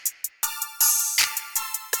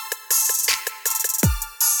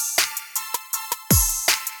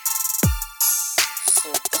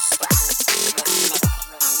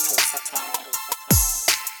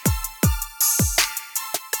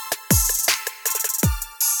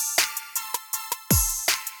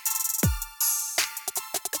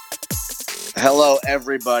Hello,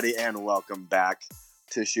 everybody, and welcome back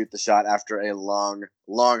to Shoot the Shot after a long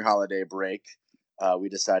holiday break. We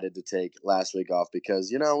decided to take last week off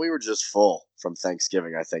because, we were just full from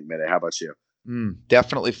Thanksgiving, I think, Midday. How about you?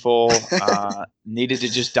 Definitely full. Needed to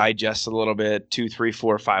just digest a little bit. 2, 3,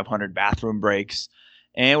 4, 500 bathroom breaks.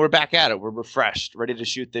 And we're back at it. We're refreshed, ready to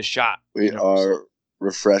shoot this shot. We are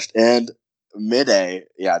refreshed. And Midday,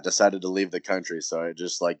 decided to leave the country. So it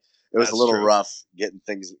was That's a little true. rough getting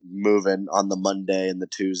things moving on the Monday and the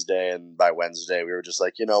Tuesday. And by Wednesday, we were just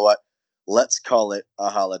like, you know what? Let's call it a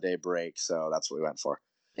holiday break. So that's what we went for.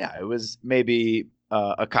 Yeah, it was maybe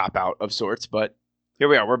a cop-out of sorts, but here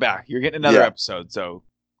we are. We're back. You're getting another episode, so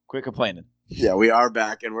quit complaining. Yeah, we are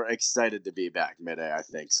back, and we're excited to be back, Midday, I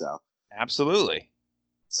think so. Absolutely.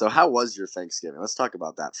 So how was your Thanksgiving? Let's talk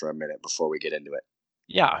about that for a minute before we get into it.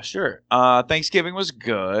 Yeah, sure. Thanksgiving was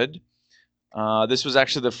good. This was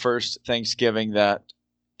actually the first Thanksgiving that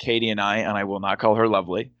Katie and I will not call her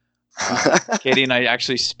Lovely. Katie and I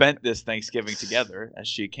actually spent this Thanksgiving together as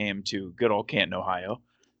she came to good old Canton, Ohio,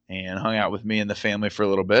 and hung out with me and the family for a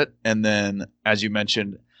little bit. And then, as you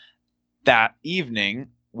mentioned, that evening,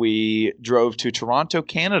 we drove to Toronto,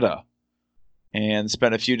 Canada, and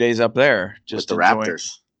spent a few days up there. Just with the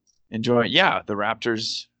Raptors. Yeah, the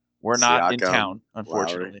Raptors were not in town,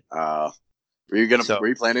 unfortunately. Were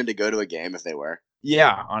you planning to go to a game if they were?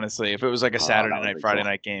 Yeah, honestly, if it was like a Saturday night, Friday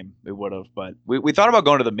night game, we would have. But we thought about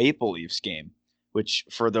going to the Maple Leafs game, which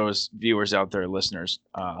for those viewers out there, listeners,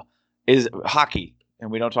 is hockey,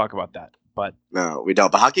 and we don't talk about that. But no, we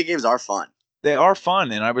don't. But hockey games are fun. They are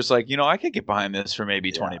fun, and I was like, I could get behind this for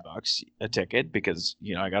maybe $20 a ticket because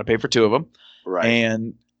I got to pay for two of them. Right.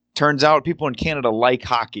 And turns out people in Canada like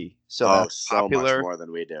hockey, so that's popular, much more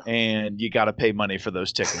than we do. And you got to pay money for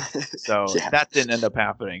those tickets. So that didn't end up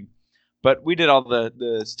happening. But we did all the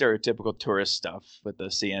stereotypical tourist stuff with the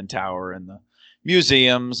CN Tower and the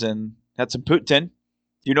museums and had some Putin.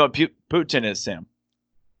 You know what Putin is, Sam?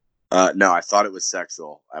 No, I thought it was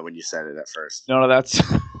sexual when you said it at first. No, that's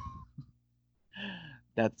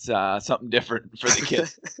something different for the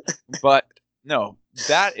kids. But no,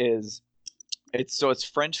 it's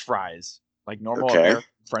French fries, like normal American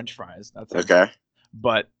French fries. That's okay.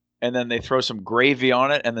 And then they throw some gravy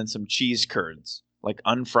on it and then some cheese curds. Like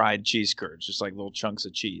unfried cheese curds, just like little chunks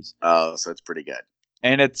of cheese. Oh, so it's pretty good.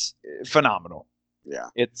 And it's phenomenal. Yeah.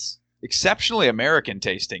 It's exceptionally American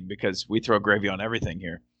tasting because we throw gravy on everything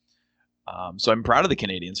here. So I'm proud of the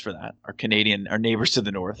Canadians for that. Our neighbors to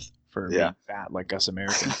the north for being fat like us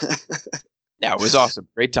Americans. Yeah, it was awesome.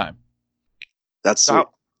 Great time. That's sweet.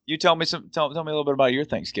 You tell me a little bit about your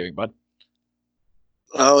Thanksgiving, bud.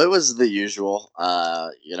 Oh, it was the usual.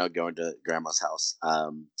 Going to grandma's house.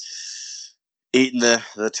 Eating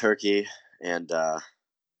the turkey and the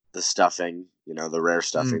stuffing, the rare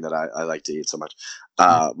stuffing that I like to eat so much.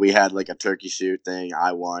 We had like a turkey shoot thing.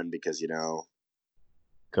 I won because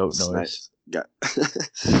goat noise.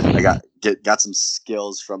 I got some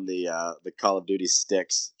skills from the Call of Duty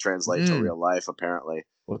sticks translate to real life. Apparently,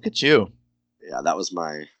 look at you. Yeah, that was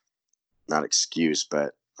my not excuse,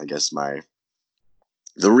 but I guess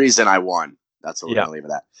the reason I won. That's what we're gonna leave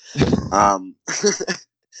it at.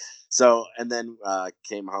 So, and then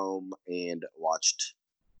came home and watched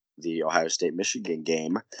the Ohio State-Michigan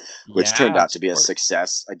game, which turned out to be a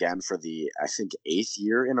success again for the, I think, 8th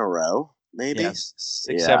year in a row, maybe? Yes,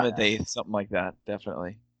 6th, 7th, 8th, something like that,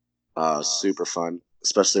 definitely. Super fun,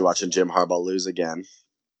 especially watching Jim Harbaugh lose again.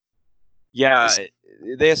 Yeah,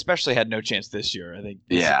 they especially had no chance this year. I think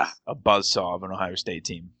a buzzsaw of an Ohio State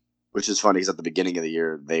team. Which is funny because at the beginning of the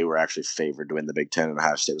year, they were actually favored to win the Big Ten, and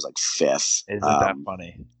Ohio State was like 5th. Isn't that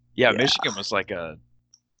funny? Yeah, Michigan was like a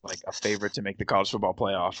favorite to make the college football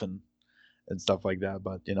playoff and stuff like that.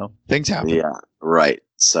 But things happen. Yeah, right.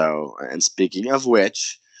 So, and speaking of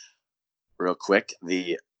which, real quick,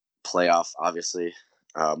 the playoff obviously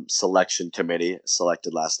selection committee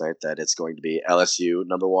selected last night that it's going to be LSU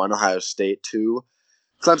number 1, Ohio State 2,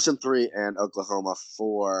 Clemson 3, and Oklahoma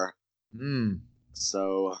 4.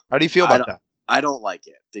 So, how do you feel about that? I don't like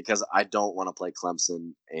it because I don't want to play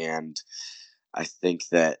Clemson, and I think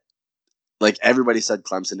that, like, everybody said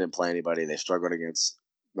Clemson didn't play anybody. They struggled against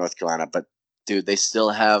North Carolina. But, dude, they still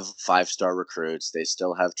have 5-star recruits. They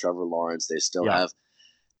still have Trevor Lawrence. They still have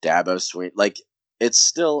Dabo Swinney. Like, it's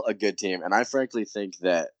still a good team. And I frankly think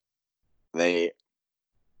that they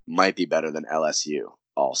might be better than LSU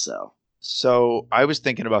also. So I was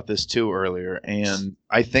thinking about this, too, earlier. And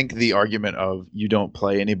I think the argument of you don't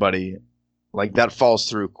play anybody, like, that falls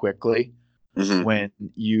through quickly. When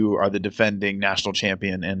you are the defending national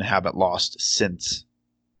champion and haven't lost since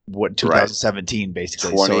Right. 2017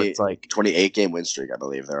 basically. So it's like 28 game win streak, I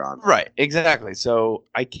believe they're on. right, exactly. So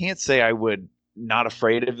I can't say I would not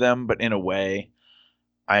afraid of them, but in a way,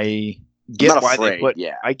 I get not why afraid, they put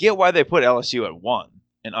yeah. I get why they put LSU at 1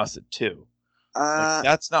 and us at 2. Uh,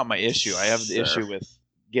 That's not my issue. I have the sure. issue with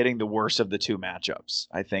getting the worst of the two matchups.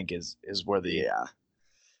 I think is where the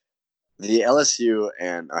the LSU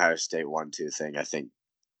and Ohio State 1-2 thing, I think,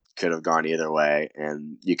 could have gone either way,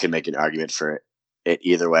 and you can make an argument for it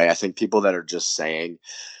either way. I think people that are just saying,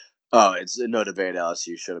 "Oh, it's no debate.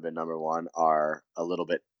 LSU should have been number 1," are a little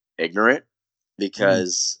bit ignorant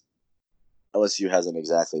because LSU hasn't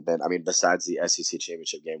exactly been. I mean, besides the SEC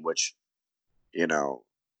championship game, which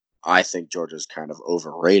I think Georgia's kind of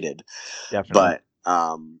overrated. Definitely. But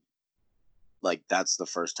that's the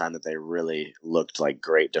first time that they really looked like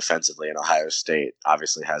great defensively. And Ohio State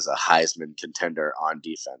obviously has a Heisman contender on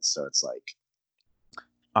defense, so it's like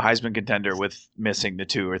a Heisman contender with missing the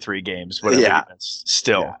 2 or 3 games. Whatever. Yeah.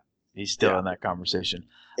 He's still in that conversation.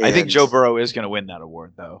 And I think Joe Burrow is going to win that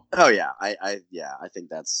award, though. Oh yeah, I think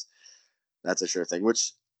that's a sure thing.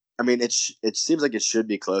 Which, I mean, it seems like it should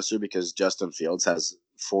be closer because Justin Fields has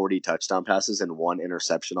 40 touchdown passes and 1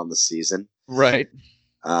 interception on the season. Right.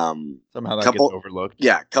 Somehow that gets overlooked.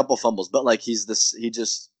 Yeah, couple fumbles, but he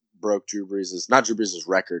just broke not Drew Brees'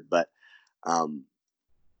 record, but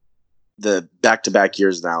the back-to-back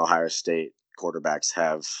years now, Ohio State quarterbacks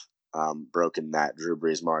have broken that Drew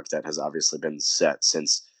Brees mark that has obviously been set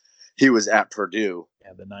since he was at Purdue.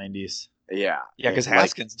 Yeah, the 90s. Yeah. Yeah, because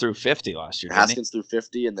Haskins threw 50 last year. Haskins threw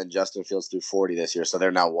 50, and then Justin Fields threw 40 this year. So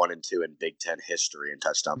they're now 1-2 in Big Ten history in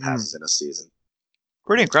touchdown passes in a season.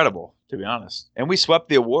 Pretty incredible, to be honest. And we swept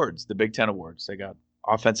the awards, the Big Ten awards. They got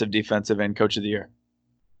offensive, defensive, and coach of the year.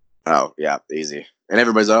 Oh, yeah, easy. And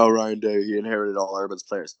everybody's like, "Oh, Ryan Day, he inherited all Urban's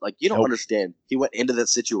players." You don't understand. He went into that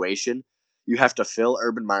situation. You have to fill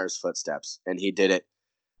Urban Meyer's footsteps, and he did it.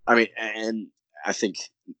 I mean, and I think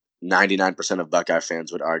 99% of Buckeye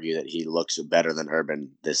fans would argue that he looks better than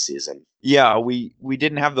Urban this season. Yeah, we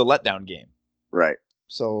didn't have the letdown game. Right.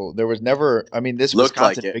 So there was never – I mean, this looked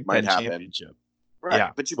Wisconsin like it Big might Ten happen. championship. Right,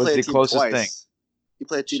 yeah, but you play a team twice. You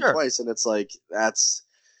play a team twice, and it's that's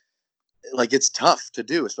 – it's tough to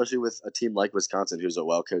do, especially with a team like Wisconsin, who's a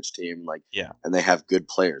well-coached team. And they have good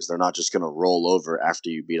players. They're not just going to roll over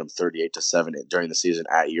after you beat them 38-7 during the season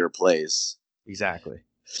at your place. Exactly.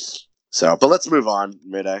 So, but let's move on,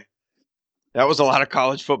 Midday. That was a lot of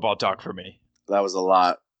college football talk for me. That was a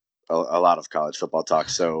lot of college football talk.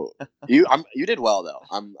 So you did well though.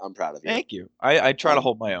 I'm proud of you. Thank you. I try to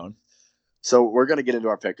hold my own. So we're gonna get into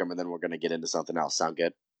our pick'em, and then we're gonna get into something else. Sound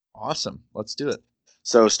good? Awesome. Let's do it.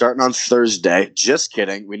 So starting on Thursday. Just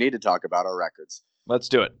kidding. We need to talk about our records. Let's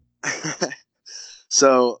do it.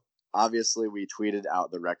 So obviously we tweeted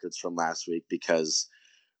out the records from last week because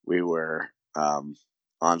we were on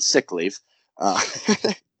sick leave.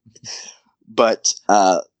 But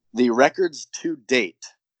the records to date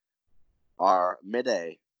are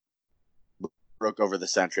Midday broke over the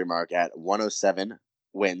century mark at 107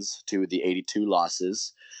 wins to the 82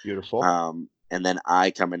 losses. Beautiful. And then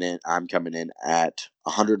I'm coming in at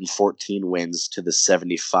 114 wins to the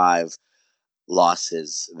 75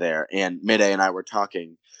 losses there. And Midday and I were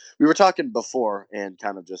talking before and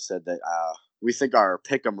kind of just said that we think our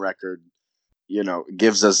pick'em record,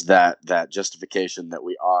 gives us that justification that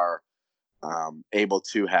we are able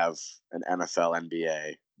to have an NFL,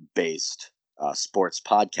 NBA based sports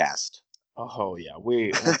podcast. Oh yeah,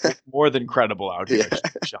 we're more than credible out here.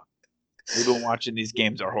 Yeah. We've been watching these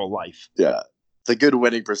games our whole life. Yeah, the good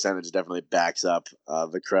winning percentage definitely backs up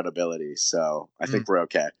the credibility. So I think we're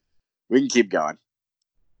okay. We can keep going.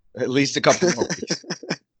 At least a couple more weeks.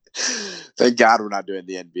 Thank God we're not doing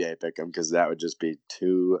the NBA pick'em because that would just be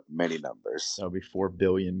too many numbers. That would be 4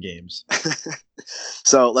 billion games.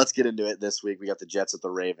 So let's get into it this week. We got the Jets at the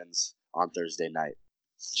Ravens on Thursday night.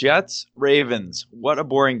 Jets, Ravens. What a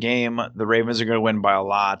boring game. The Ravens are going to win by a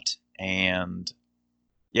lot. And,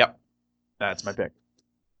 yep, that's my pick.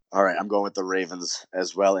 All right, I'm going with the Ravens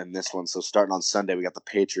as well in this one. So starting on Sunday, we got the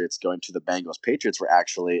Patriots going to the Bengals. Patriots were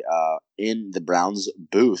actually in the Browns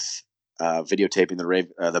booth videotaping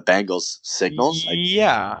the Bengals signals.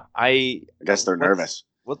 I guess they're nervous.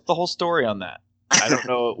 What's the whole story on that? I don't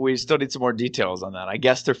know. We still need some more details on that. I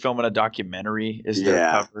guess they're filming a documentary. Is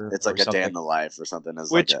their cover? It's like a day in the life or something.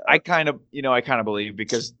 Which I kind of believe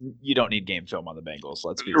because you don't need game film on the Bengals.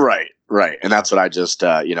 Let's be right, and that's what I just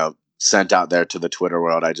sent out there to the Twitter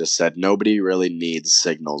world. I just said nobody really needs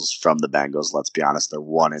signals from the Bengals. Let's be honest, they're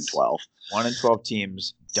 1-12. 1-12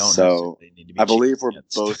 teams don't necessarily need to be. I believe we're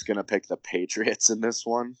both going to pick the Patriots in this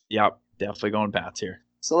one. Yep, definitely going Pats here.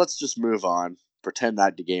 So let's just move on. pretend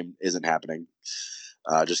that the game isn't happening.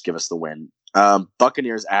 Just give us the win.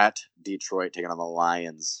 Buccaneers at Detroit taking on the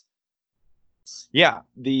Lions. Yeah,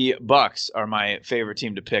 the Bucks are my favorite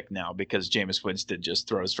team to pick now because Jameis Winston just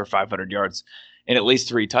throws for 500 yards and at least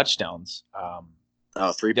 3 touchdowns.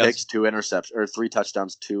 Three picks, 2 interceptions, or 3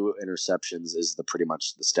 touchdowns, 2 interceptions is pretty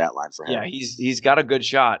much the stat line for him. Yeah, he's got a good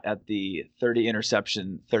shot at the 30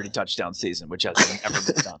 interception, 30 touchdown season, which has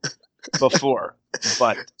never been done before.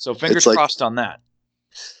 But so fingers crossed on that.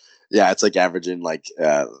 Yeah, it's like averaging like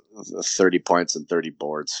 30 points and 30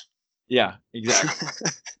 boards. Yeah, exactly.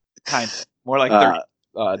 Kind of more like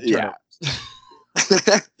 30 yeah.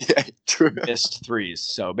 Yeah, true. Missed threes.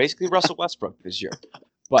 So basically Russell Westbrook this year.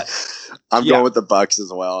 But I'm going with the Bucks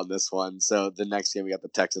as well in this one. So the next game we got the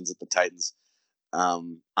Texans at the Titans.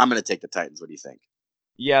 I'm going to take the Titans. What do you think?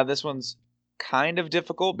 Yeah, this one's kind of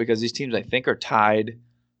difficult because these teams I think are tied,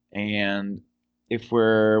 and if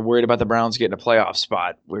we're worried about the Browns getting a playoff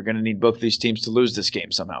spot, we're going to need both of these teams to lose this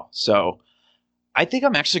game somehow. So I think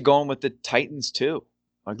I'm actually going with the Titans too.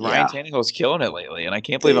 Like Ryan Tannehill's killing it lately, and I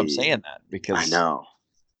can't believe I'm saying that because I know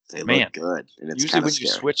they look good, and it's usually when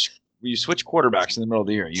scary. you switch quarterbacks in the middle of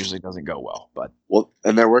the year, it usually doesn't go well. But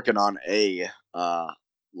and they're working on a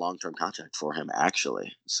long-term contract for him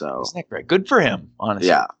actually. So isn't that great? Good for him, honestly.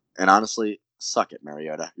 Yeah, and honestly, suck it,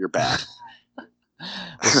 Mariota. You're bad.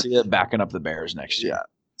 We'll see it backing up the Bears next year. Yeah.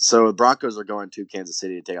 So the Broncos are going to Kansas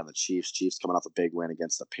City to take on the Chiefs. Chiefs coming off a big win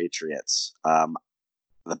against the Patriots.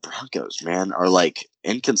 The Broncos, man, are like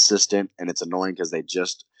inconsistent, and it's annoying because they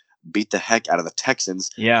just beat the heck out of the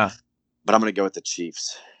Texans. Yeah. But I'm going to go with the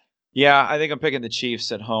Chiefs. Yeah, I think I'm picking the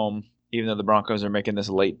Chiefs at home, even though the Broncos are making this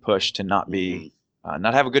late push to not be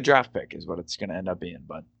not have a good draft pick is what it's going to end up being.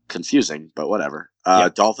 But confusing, but whatever.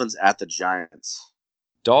 Dolphins at the Giants.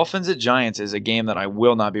 Dolphins at Giants is a game that I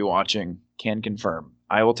will not be watching. Can confirm.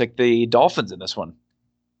 I will take the Dolphins in this one.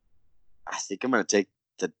 I think I'm going to take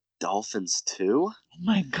the Dolphins too. Oh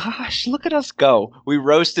my gosh, look at us go. We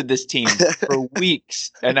roasted this team for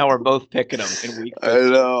weeks, and now we're both picking them in week 15. I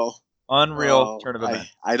know. Unreal turn of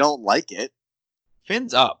events. I don't like it.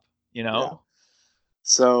 Fins up, you know? Yeah.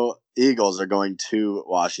 So, Eagles are going to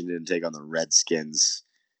Washington to take on the Redskins.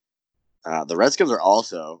 The Redskins are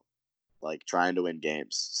also like trying to win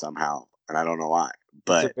games somehow, and I don't know why.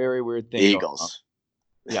 But it's a very weird thing. Eagles.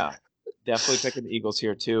 Yeah, definitely picking the Eagles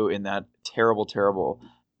here too in that terrible, terrible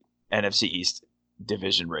NFC East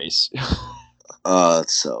division race.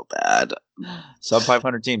 It's so bad. Sub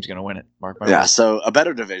 500 team's going to win it. Mark my words. So a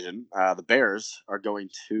better division. The Bears are going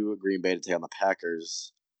to Green Bay to take on the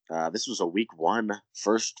Packers. This was a week 1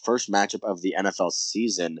 first matchup of the NFL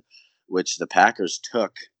season, which the Packers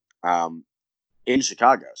took in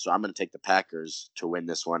Chicago. So I'm going to take the Packers to win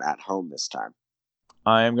this one at home this time.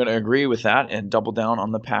 I am going to agree with that and double down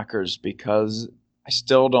on the Packers because I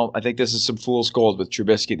still don't. I think this is some fool's gold with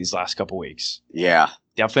Trubisky these last couple weeks. Yeah.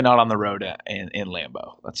 Definitely not on the road in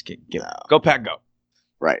Lambeau. Let's go Pack, go.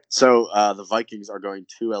 Right. So the Vikings are going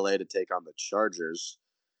to LA to take on the Chargers.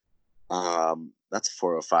 That's a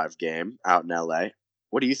 4:05 game out in LA.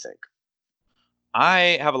 What do you think?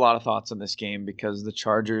 I have a lot of thoughts on this game because the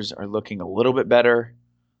Chargers are looking a little bit better.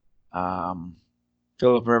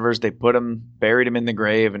 Phillip Rivers, they buried him in the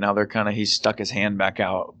grave, and now he's stuck his hand back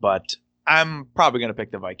out. But I'm probably going to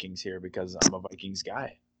pick the Vikings here because I'm a Vikings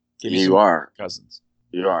guy. You are. Cousins.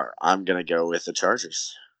 You are. I'm going to go with the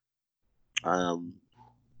Chargers.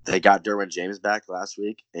 They got Derwin James back last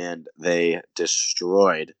week, and they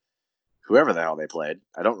destroyed whoever the hell they played.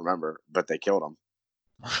 I don't remember, but they killed them.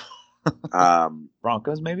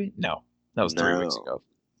 Broncos, maybe? No. That was 3 weeks ago.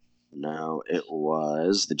 No, it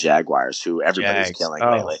was the Jaguars, who everybody's killing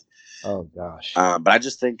lately. Oh gosh! But I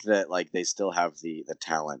just think that they still have the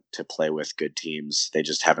talent to play with good teams. They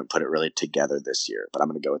just haven't put it really together this year. But I'm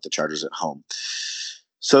going to go with the Chargers at home.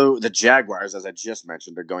 So the Jaguars, as I just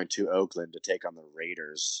mentioned, are going to Oakland to take on the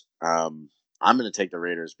Raiders. I'm going to take the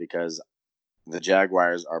Raiders because the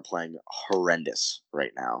Jaguars are playing horrendous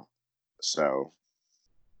right now. So.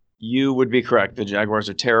 You would be correct. The Jaguars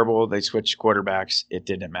are terrible. They switched quarterbacks. It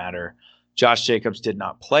didn't matter. Josh Jacobs did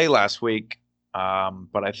not play last week,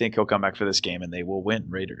 but I think he'll come back for this game, and they will win.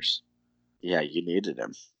 Raiders. Yeah, you needed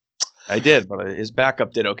him. I did, but his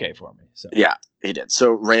backup did okay for me. So. Yeah, he did.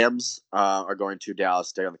 So Rams are going to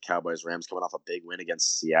Dallas to take on the Cowboys. Rams coming off a big win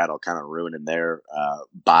against Seattle, kind of ruining their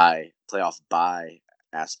playoff bye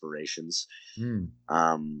aspirations.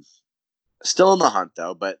 Still in the hunt,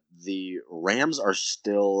 though, but the Rams are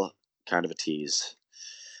still kind of a tease.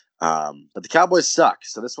 But the Cowboys suck,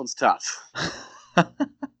 so this one's tough.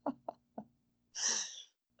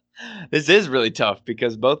 This is really tough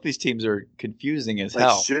because both these teams are confusing as Like,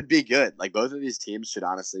 hell. should be good. Like, both of these teams should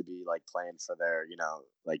honestly be like playing for their,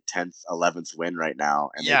 like 10th, 11th win right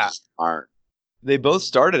now, and they Yeah, just aren't. they both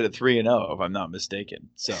started at 3-0, if I'm not mistaken.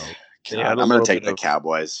 So they God, had a I'm gonna little take bit the of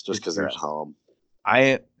Cowboys just because they're at confusion. home.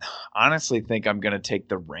 I honestly think I'm gonna take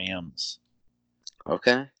the Rams,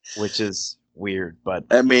 Okay. which is weird, but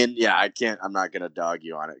I mean, yeah, I can't. I'm not gonna dog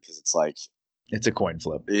you on it because it's like, it's a coin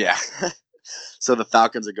flip. yeah. So the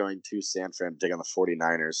Falcons are going to San Fran to take on the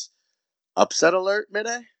 49ers. Upset alert,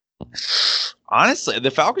 Midday? Honestly, the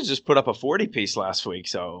Falcons just put up a 40 piece last week,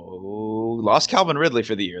 so lost Calvin Ridley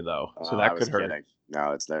for the year though, so I that was could hurt. kidding.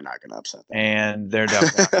 No, they're not gonna upset them. And they're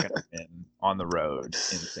definitely not going to win on the road in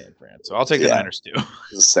San Fran. So I'll take the Yeah. Niners too.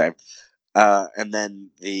 The same. And then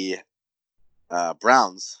the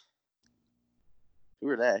Browns. Who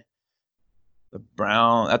are they? The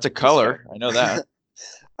Brown, that's a color. I know that.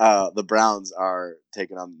 The Browns are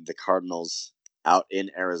taking on the Cardinals out in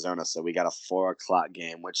Arizona, so we got a 4:00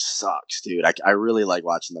 game, which sucks, dude. I really like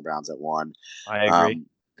watching the Browns at 1. I agree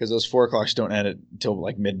because those 4 o'clocks don't end until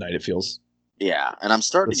like midnight. It feels Yeah, and I'm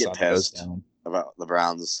starting the to get sun goes pissed down. about the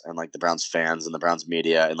Browns and like the Browns fans and the Browns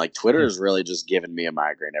media, and like Twitter is really just giving me a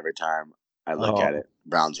migraine every time I look at it.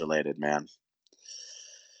 Browns related, man.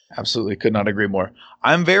 Absolutely, could not agree more.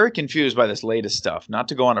 I'm very confused by this latest stuff. Not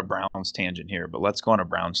to go on a Browns tangent here, but let's go on a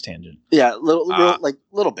Browns tangent. Yeah,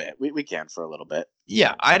 little bit. We can for a little bit.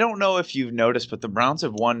 Yeah, I don't know if you've noticed, but the Browns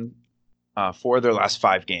have won 4 of their last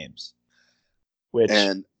 5 games, which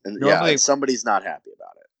and normally somebody's not happy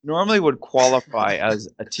about it. Normally would qualify as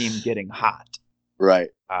a team getting hot, right?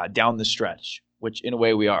 Down the stretch, which in a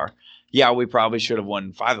way we are. Yeah, we probably should have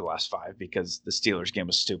won 5 of the last 5 because the Steelers game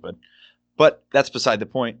was stupid. But that's beside the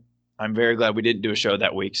point. I'm very glad we didn't do a show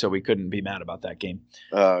that week, so we couldn't be mad about that game.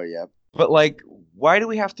 Oh, yeah. But, like, why do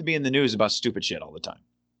we have to be in the news about stupid shit all the time?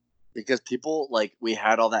 Because people, like, we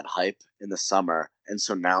had all that hype in the summer, and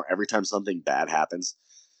so now every time something bad happens,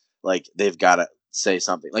 like, they've got to say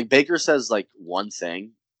something. Like, Baker says, like, one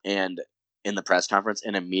thing and in the press conference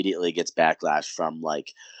and immediately gets backlash from,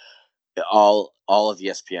 like, all of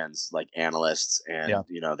ESPN's, like, analysts and,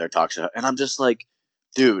 their talk show. And I'm just like,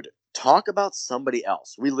 dude, talk about somebody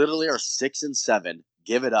else. We literally are 6-7.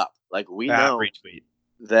 Give it up. Like, we know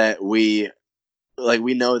that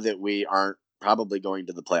we aren't probably going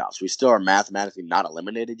to the playoffs. We still are mathematically not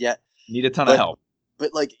eliminated yet. Need a ton of help.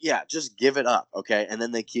 But, like, yeah, just give it up, okay? And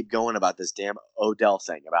then they keep going about this damn Odell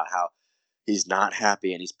thing, about how he's not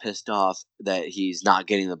happy and he's pissed off that he's not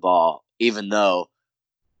getting the ball, even though,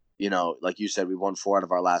 like you said, we won 4 out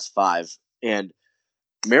of our last 5. And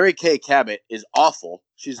Mary Kay Cabot is awful.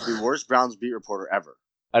 She's the worst Browns beat reporter ever.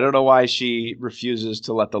 I don't know why she refuses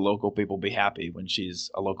to let the local people be happy when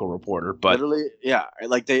she's a local reporter, but literally, yeah,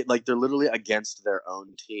 they're literally against their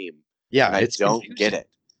own team. Yeah, and I don't get it.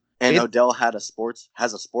 And Odell has a sports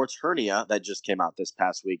hernia that just came out this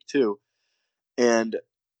past week too, and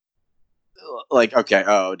like, okay,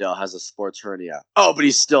 Odell has a sports hernia. Oh, but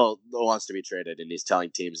he still wants to be traded, and he's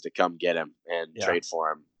telling teams to come get him and trade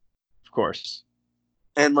for him. Of course.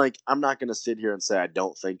 And, like, I'm not going to sit here and say I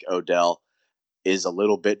don't think Odell is a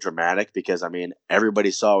little bit dramatic because, I mean,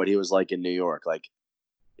 everybody saw what he was like in New York. Like,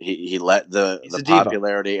 he let the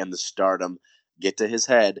popularity and the stardom get to his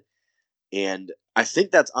head. And I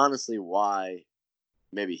think that's honestly why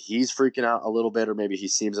maybe he's freaking out a little bit, or maybe he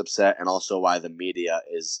seems upset, and also why the media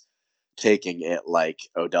is taking it like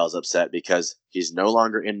Odell's upset because he's no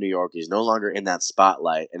longer in New York. He's no longer in that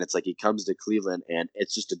spotlight. And it's like he comes to Cleveland and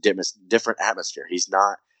it's just a different atmosphere. He's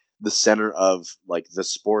not the center of, like, the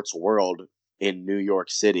sports world in New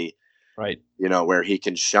York City, right? Where he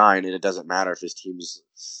can shine, and it doesn't matter if his team's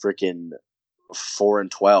freaking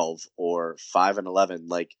 4-12 or 5-11,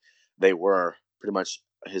 like they were pretty much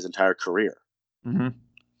his entire career. Mm-hmm.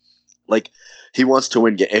 Like, he wants to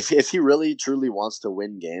win games. If he really truly wants to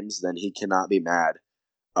win games, then he cannot be mad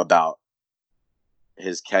about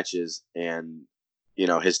his catches and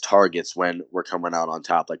his targets when we're coming out on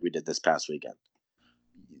top like we did this past weekend.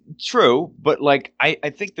 True, but, like, I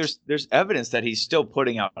think there's evidence that he's still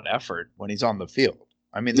putting out an effort when he's on the field.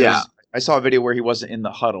 I mean, I saw a video where he wasn't in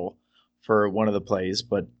the huddle for one of the plays,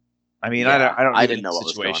 but I mean, I didn't know what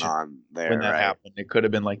was going on there when that happened. It could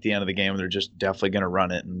have been like the end of the game. They're just definitely going to run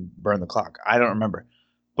it and burn the clock. I don't remember,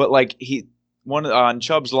 but, like, on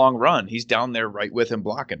Chubb's long run, he's down there right with him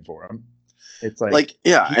blocking for him. It's like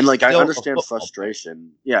and, like, I understand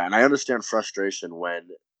frustration. Yeah, and I understand frustration when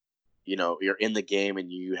you're in the game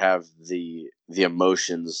and you have the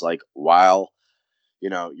emotions, like, while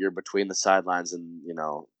you're between the sidelines and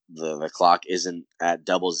the clock isn't at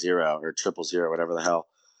 00 or 000, whatever the hell.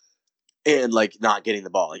 and like not getting the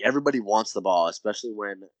ball. Like everybody wants the ball, especially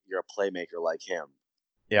when you're a playmaker like him.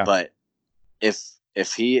 Yeah. But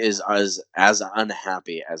if he is as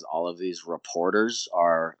unhappy as all of these reporters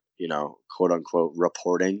are, quote unquote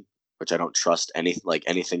reporting, which I don't trust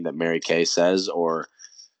anything that Mary Kay says or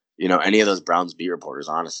any of those Browns beat reporters,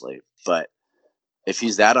 honestly. But if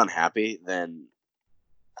he's that unhappy, then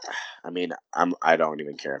I mean, I don't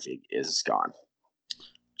even care if he is gone.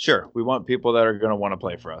 Sure, we want people that are going to want to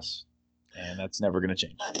play for us, and that's never going to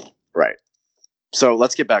change. Right. So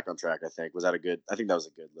let's get back on track. I think that was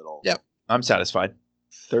a good little. Yep, I'm satisfied.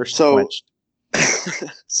 Thirst quenched.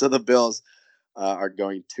 So the Bills are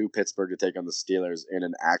going to Pittsburgh to take on the Steelers in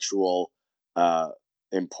an actual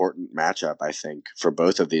important matchup, I think, for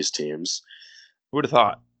both of these teams. Who would have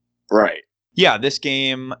thought? Right. Yeah, this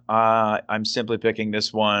game, I'm simply picking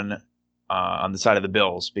this one on the side of the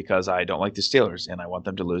Bills because I don't like the Steelers and I want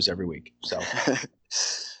them to lose every week. So,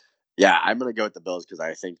 yeah, I'm going to go with the Bills because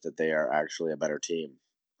I think that they are actually a better team.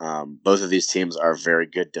 Both of these teams are very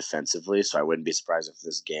good defensively, so I wouldn't be surprised if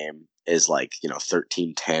this game is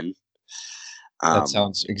 13-10. That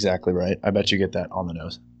sounds exactly right. I bet you get that on the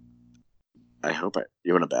nose. I hope it.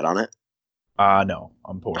 You want to bet on it? No,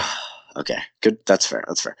 I'm poor. Okay, good. That's fair.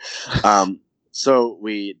 So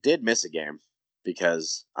we did miss a game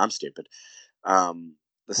because I'm stupid. The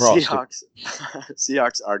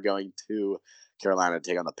Seahawks are going to Carolina to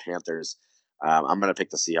take on the Panthers. I'm going to pick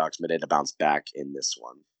the Seahawks midday to bounce back in this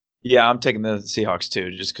one. Yeah, I'm taking the Seahawks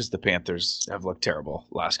too, just because the Panthers have looked terrible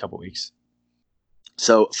last couple weeks.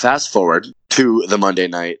 So fast forward to the Monday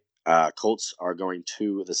night. Colts are going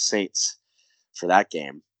to the Saints for that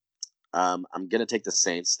game. I'm going to take the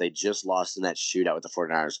Saints. They just lost in that shootout with the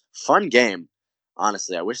 49ers. Fun game.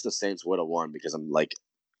 Honestly, I wish the Saints would have won because I'm like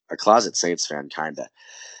a closet Saints fan, kind of.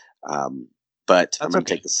 But I'm going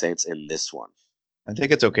to take the Saints in this one. I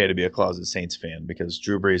think it's okay to be a closet Saints fan because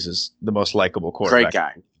Drew Brees is the most likable quarterback. Great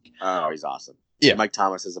guy. Oh, he's awesome. Yeah. Mike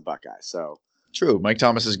Thomas is a Buckeye, so. True. Mike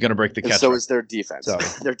Thomas is going to break the catch. So is their defense. So.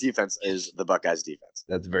 Their defense is the Buckeyes' defense.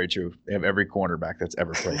 That's very true. They have every cornerback that's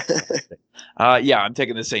ever played. Yeah, I'm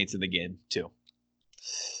taking the Saints in the game, too.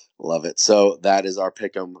 Love it. So that is our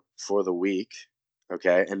pick'em for the week.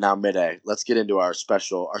 Okay, and now midday. Let's get into our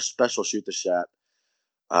special Shoot the Chat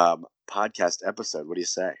podcast episode. What do you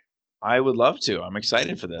say? I would love to. I'm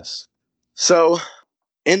excited for this. So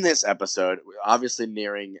in this episode, we're obviously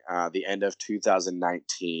nearing the end of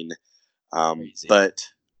 2019. But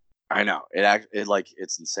I know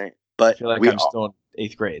it's insane. But I feel like I'm still in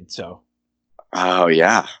 8th grade. So. Oh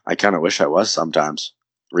yeah, I kind of wish I was sometimes.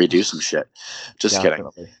 Redo some shit. Just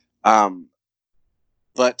Definitely. kidding.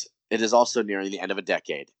 But it is also nearing the end of a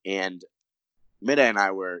decade, and Midday and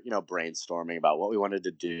I were, brainstorming about what we wanted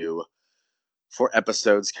to do for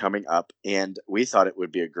episodes coming up, and we thought it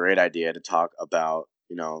would be a great idea to talk about,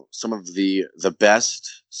 some of the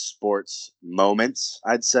best sports moments,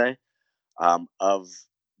 I'd say, of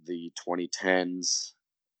the 2010s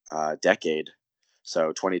decade.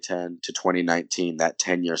 So 2010 to 2019, that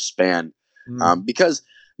 10-year span. Because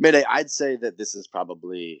Midday, I'd say that this is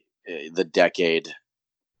probably the decade.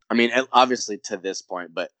 I mean, obviously to this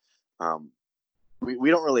point, but we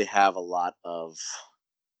don't really have a lot of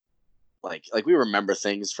like we remember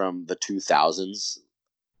things from the 2000s.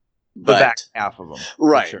 The back half of them.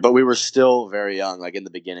 Right. Sure. But we were still very young. Like in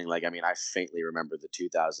the beginning, I faintly remember the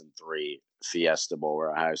 2003 Fiesta Bowl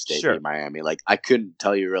where Ohio State beat Miami. Like I couldn't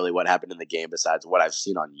tell you really what happened in the game besides what I've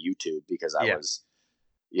seen on YouTube because I was,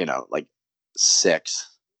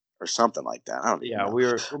 6 or something like that. I don't know.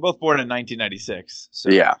 We're both born in 1996.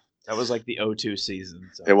 So yeah. That was like the 2002 season.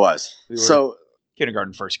 So it was. So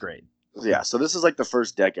kindergarten, 1st grade. Yeah. So this is like the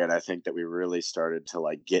first decade, I think, that we really started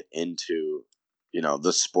to get into,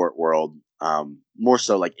 the sport world, more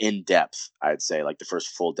so in depth, I'd say, the first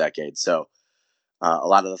full decade. So a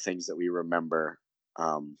lot of the things that we remember,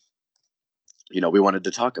 we wanted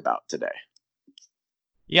to talk about today.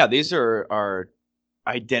 Yeah, these are our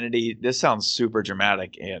identity. This sounds super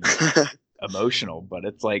dramatic and emotional, but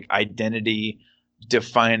it's like identity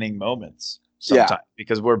defining moments sometimes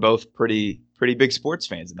because we're both pretty big sports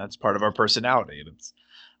fans, and that's part of our personality. And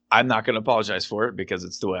I'm not going to apologize for it because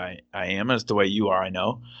it's the way I am, and it's the way you are, I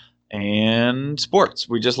know. And sports,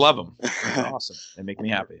 we just love them. They're awesome. They make me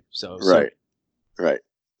happy. So right.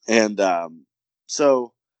 And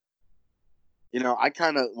so, I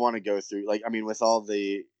kind of want to go through, with all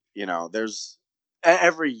the, there's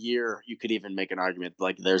every year you could even make an argument,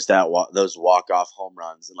 there's those walk-off home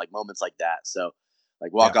runs and moments like that. So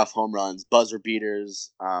walk-off home runs, buzzer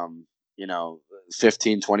beaters, 15,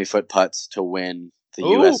 20-foot putts to win the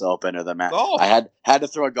U.S. Open or the match. I had to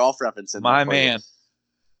throw a golf reference in there. My man.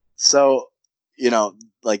 So,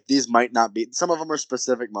 like these might not be. Some of them are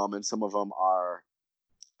specific moments. Some of them are,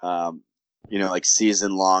 um, like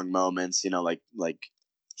season long moments. Like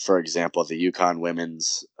for example, the UConn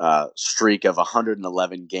women's streak of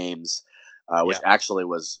 111 games, which actually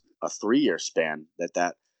was a 3-year span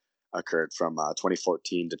that occurred from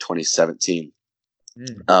 2014 to 2017.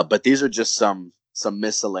 But these are just some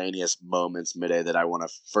miscellaneous moments midday that I want to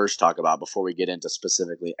first talk about before we get into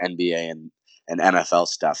specifically NBA and NFL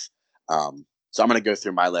stuff. So I'm going to go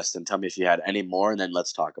through my list and tell me if you had any more, and then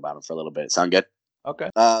let's talk about them for a little bit. Sound good? Okay.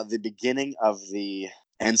 The beginning of the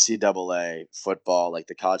NCAA football, like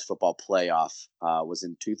the college football playoff, was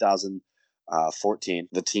in 2014.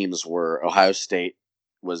 The teams were Ohio State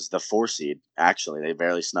was the 4 seed. Actually, they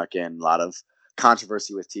barely snuck in. A lot of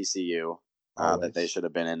controversy with TCU that they should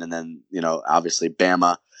have been in, and then obviously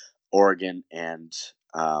Bama, Oregon, and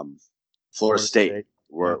Florida State.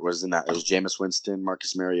 Was in that. It was Jameis Winston,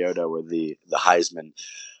 Marcus Mariota were the Heisman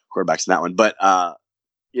quarterbacks in that one. But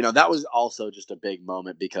that was also just a big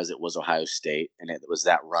moment because it was Ohio State, and it was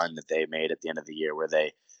that run that they made at the end of the year where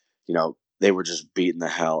they, they were just beating the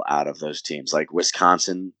hell out of those teams. Like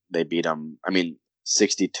Wisconsin, they beat them.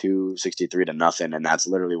 62, 63 to nothing, and that's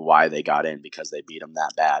literally why they got in, because they beat them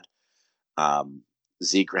that bad.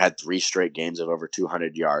 Zeke had 3 straight games of over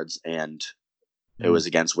 200 yards, and it was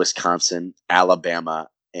against Wisconsin, Alabama,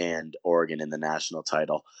 and Oregon in the national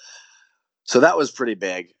title. So that was pretty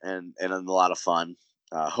big and a lot of fun.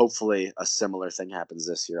 Hopefully a similar thing happens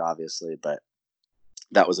this year, obviously, but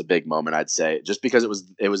that was a big moment, I'd say, just because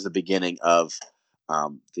it was the beginning of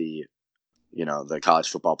the college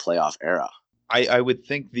football playoff era. I would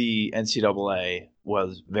think the NCAA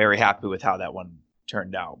was very happy with how that one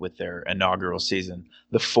turned out with their inaugural season.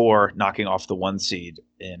 The 4 knocking off the 1 seed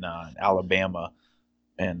in Alabama,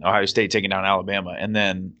 and Ohio State taking down Alabama, and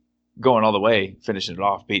then going all the way, finishing it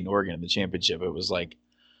off, beating Oregon in the championship. It was like,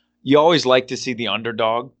 you always like to see the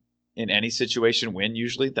underdog in any situation win.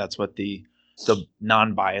 Usually that's what the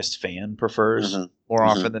non-biased fan prefers more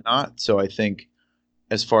often than not. So I think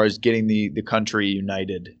as far as getting the country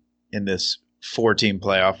united in this 4-team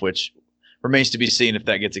playoff, which remains to be seen if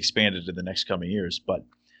that gets expanded in the next coming years, but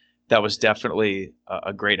that was definitely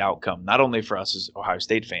a great outcome, not only for us as Ohio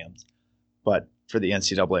State fans, but for the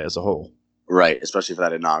NCAA as a whole. Right, especially for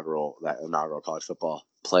that inaugural college football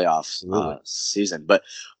playoff season. But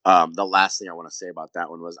the last thing I want to say about that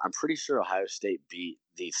one was I'm pretty sure Ohio State beat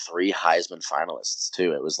the 3 Heisman finalists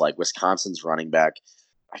too. It was like Wisconsin's running back.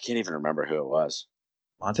 I can't even remember who it was.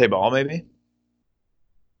 Monte Ball, maybe? It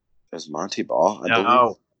was Monte Ball, I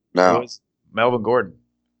believe. No. It was Melvin Gordon.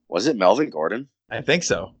 Was it Melvin Gordon? I think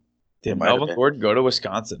so. Did Melvin Gordon go to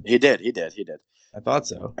Wisconsin? He did. I thought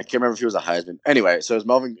so. I can't remember if he was a Heisman. Anyway, so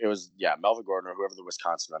Melvin Gordon or whoever the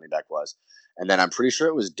Wisconsin running back was. And then I'm pretty sure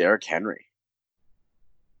it was Derrick Henry.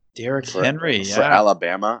 For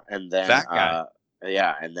Alabama. And then that guy.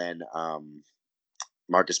 And then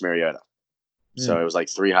Marcus Mariota. So it was like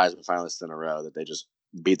 3 Heisman finalists in a row that they just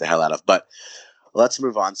beat the hell out of. But let's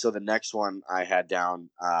move on. So the next one I had down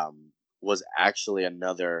was actually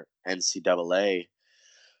another NCAA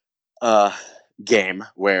game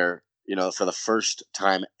where, for the first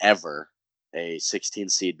time ever, a 16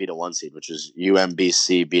 seed beat a 1 seed, which was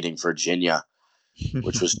UMBC beating Virginia,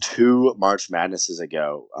 which was 2 March Madnesses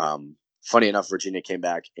ago. Funny enough, Virginia came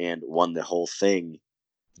back and won the whole thing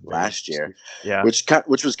last year. Yeah.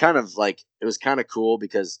 Which was kind of like, it was kind of cool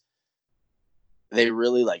because they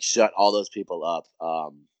really like shut all those people up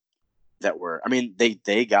that were,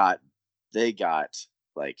 they got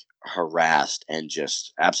like harassed and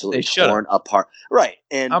just absolutely torn apart. Right.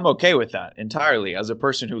 And I'm okay with that entirely as a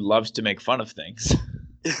person who loves to make fun of things.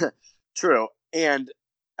 True. And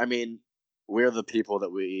we're the people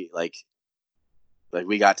that we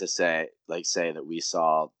we got to say that we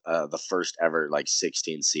saw the first ever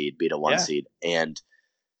 16 seed beat a 1 seed. And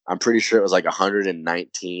I'm pretty sure it was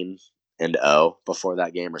 119-0 before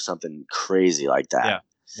that game or something crazy like that. Yeah.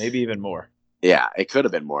 Maybe even more. Yeah, it could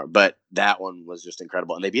have been more, but that one was just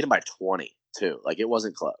incredible. And they beat them by 20, too. It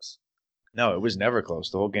wasn't close. No, it was never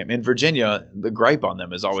close the whole game. In Virginia, the gripe on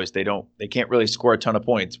them is always they can't really score a ton of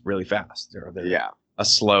points really fast. They're a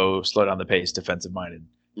slow down the pace, defensive-minded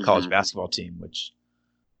college basketball team, which,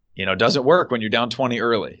 doesn't work when you're down 20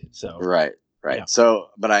 early. So Right. Yeah. So,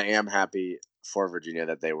 but I am happy for Virginia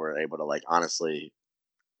that they were able to, honestly,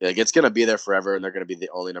 it's going to be there forever, and they're going to be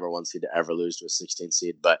the only number 1 seed to ever lose to a 16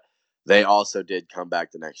 seed, but they also did come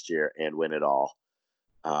back the next year and win it all.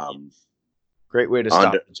 Great way to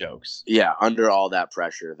stop the jokes. Yeah, under all that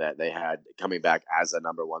pressure that they had coming back as a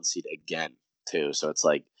number 1 seed again, too. So it's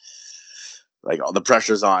like all the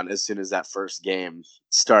pressure's on as soon as that first game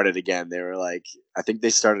started again. They were like, I think they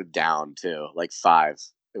started down too, like 5.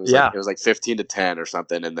 It was like 15-10 or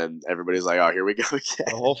something, and then everybody's like, "Oh, here we go again."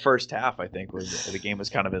 The whole first half, I think, the game was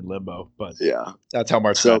kind of in limbo, but yeah, that's how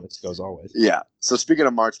March Madness goes always. Yeah. So speaking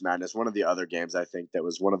of March Madness, one of the other games I think that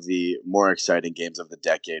was one of the more exciting games of the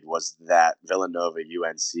decade was that Villanova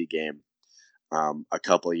UNC game a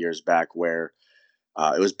couple of years back, where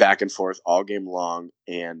it was back and forth all game long,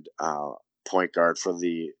 and point guard for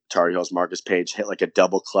the Tar Heels, Marcus Page, hit like a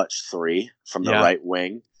double clutch 3 from the right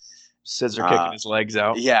wing. Scissor kicking his legs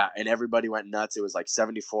out. Yeah, and everybody went nuts. It was like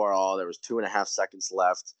 74 all. There was 2.5 seconds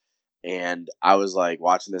left, and I was like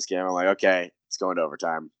watching this game. I'm like, okay, it's going to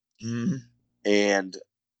overtime. Mm-hmm. And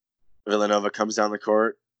Villanova comes down the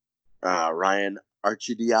court. Ryan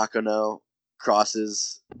Arcidiacono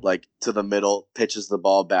crosses like to the middle, pitches the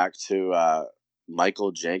ball back to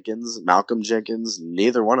Malcolm Jenkins.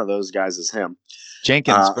 Neither one of those guys is him.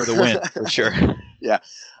 Jenkins for the win, for sure. Yeah.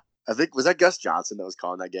 I think, was that Gus Johnson that was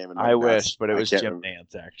calling that game? I wish, but it was Jim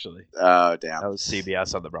Nantz, actually. Oh, damn. That was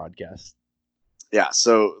CBS on the broadcast. Yeah,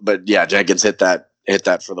 Jenkins hit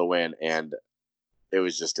that for the win, and it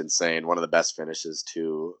was just insane. One of the best finishes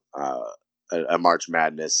to a March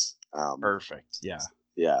Madness perfect,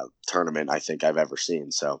 tournament I think I've ever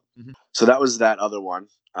seen. So so that was that other one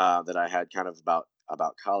that I had kind of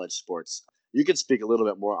about college sports. You could speak a little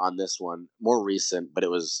bit more on this one, more recent, but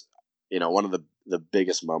it was, one of the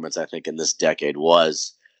biggest moments I think in this decade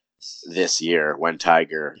was this year when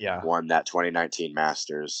Tiger won that 2019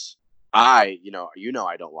 Masters. I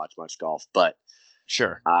don't watch much golf, but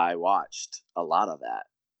sure, I watched a lot of that,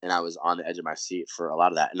 and I was on the edge of my seat for a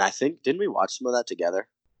lot of that. And I think, didn't we watch some of that together?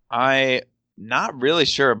 I'm not really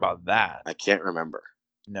sure about that. I can't remember.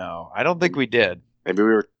 No, I don't think we did. Maybe we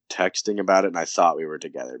were texting about it, and I thought we were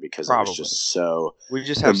together because it was just so we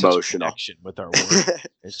just have emotional such a connection with our work.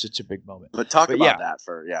 It's such a big moment. But talk about that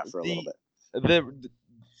for a little bit.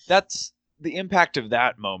 That's the impact of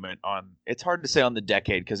that moment on. It's hard to say on the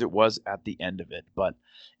decade because it was at the end of it, but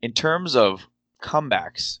in terms of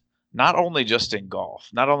comebacks, not only just in golf,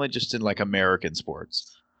 not only just in like American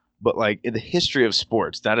sports, but like in the history of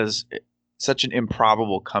sports, that is such an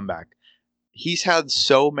improbable comeback. He's had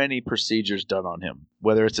so many procedures done on him,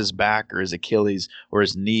 whether it's his back or his Achilles or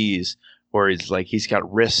his knees, or he's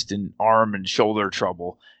got wrist and arm and shoulder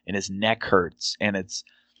trouble and his neck hurts. And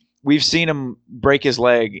we've seen him break his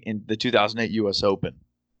leg in the 2008 US Open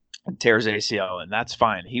and tear his ACL, and that's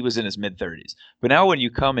fine. He was in his mid-30s. But now when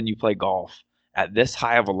you come and you play golf at this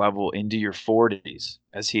high of a level into your 40s,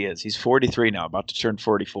 as he is, he's 43 now, about to turn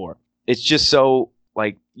 44. It's just so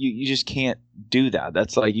like you just can't do that.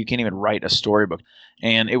 That's like you can't even write a storybook.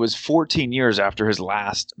 And it was 14 years after his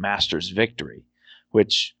last Masters victory,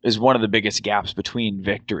 which is one of the biggest gaps between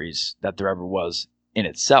victories that there ever was in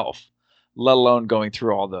itself, let alone going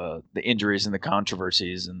through all the injuries and the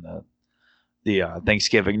controversies and the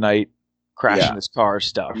Thanksgiving night crashing his car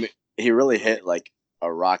stuff. I mean, he really hit like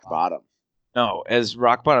a rock bottom. No, as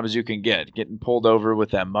rock bottom as you can get, getting pulled over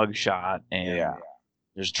with that mug shot, and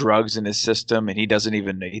there's drugs in his system, and he doesn't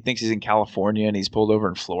even know. He thinks he's in California, and he's pulled over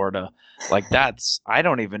in Florida. Like I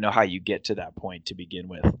don't even know how you get to that point to begin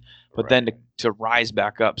with. But then to rise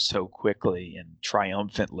back up so quickly and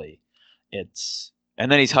triumphantly,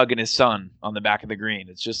 and then he's hugging his son on the back of the green.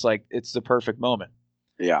 It's just like, it's the perfect moment.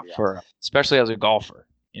 Yeah. Especially as a golfer,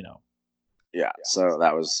 Yeah. So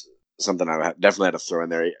that was something I definitely had to throw in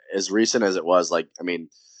there. As recent as it was, like, I mean,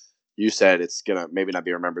 you said it's going to maybe not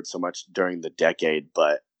be remembered so much during the decade,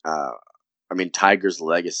 but I mean, Tiger's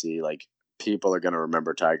legacy, like, people are going to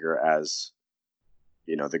remember Tiger as,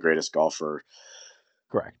 the greatest golfer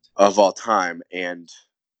of all time. And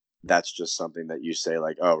that's just something that you say,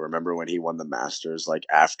 like, oh, remember when he won the Masters, like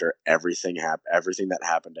after everything that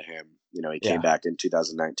happened to him, he came back in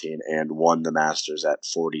 2019 and won the Masters at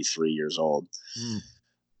 43 years old.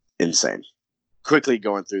 Insane. Quickly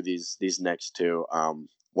going through these next two.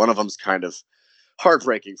 One of them's kind of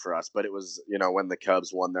heartbreaking for us, but it was, when the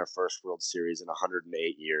Cubs won their first World Series in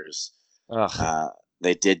 108 years.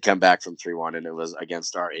 They did come back from 3-1, and it was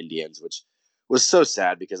against our Indians, which was so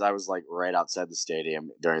sad because I was like right outside the stadium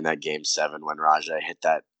during that Game 7 when Rajai hit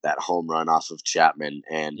that home run off of Chapman,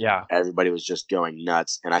 and everybody was just going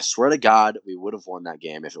nuts. And I swear to God, we would have won that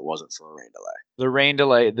game if it wasn't for a rain delay. The rain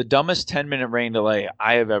delay, the dumbest 10-minute rain delay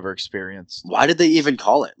I have ever experienced. Why did they even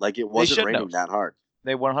call it? Like, it wasn't raining that hard.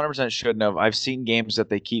 They 100% shouldn't have. I've seen games that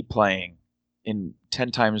they keep playing in 10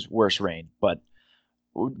 times worse rain, but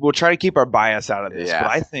we'll try to keep our bias out of this. But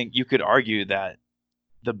I think you could argue that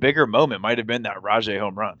the bigger moment might have been that Rajay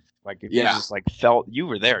home run. Like if you Yeah. just like felt you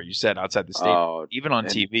were there, you said outside the stadium, Oh, even on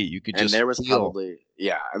and TV, you could and just there was feel the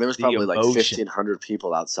probably like emotion. 1,500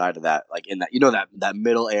 people outside of that, like in that that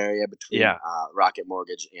middle area between Yeah, Rocket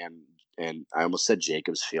Mortgage and I almost said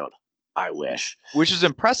Jacobs Field. I wish. which is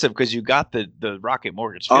impressive because you got the Rocket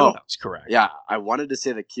Mortgage Oh, Fieldhouse correct. yeah, I wanted to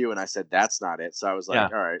say the Q and I said that's not it. So I was like,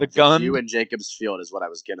 Yeah, all right, the the gun. Q and Jacobs Field is what I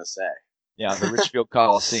was gonna say. Yeah, the Richfield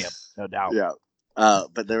Coliseum, no doubt. Yeah.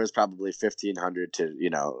 But there was probably 1,500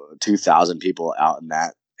 to 2,000 people out in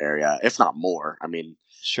that area, if not more. I mean,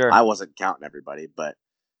 Sure. I wasn't counting everybody, but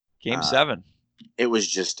Game 7. it was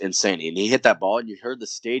just insane. And he hit that ball, and you heard the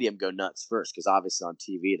stadium go nuts first because obviously on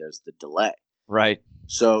TV there's the delay. Right.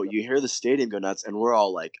 So you hear the stadium go nuts, and we're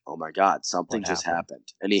all like, "Oh my god, something What just happened?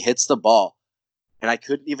 happened!" And he hits the ball, and I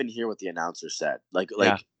couldn't even hear what the announcer said.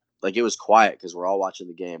 Yeah. Like it was quiet because we're all watching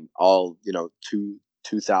the game. All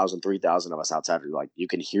 2,000, 3,000 of us outside. Like you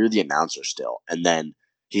can hear the announcer still, and then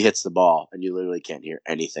he hits the ball, and you literally can't hear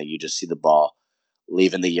anything. You just see the ball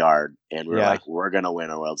leaving the yard, and we're Yeah. like, we're gonna win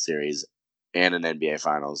a World Series and an NBA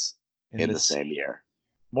Finals in the same year.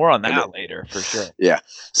 More on that later, for sure. Yeah.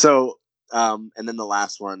 So, and then the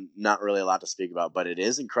last one, not really a lot to speak about, but it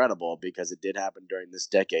is incredible because it did happen during this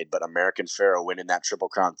decade. But American Pharoah winning that Triple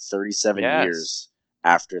Crown 37 years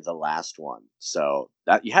after the last one. So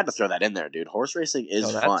that you had to throw that in there, dude. Horse racing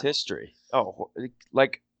is that's fun. history. Oh,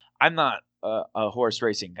 like I'm not a horse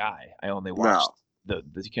racing guy. I only watched the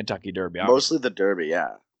Kentucky Derby, obviously. Mostly the Derby,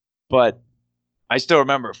 yeah. But I still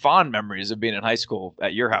remember fond memories of being in high school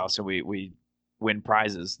at your house, and we win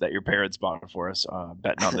prizes that your parents bought for us,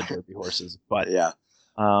 betting on the Derby horses. But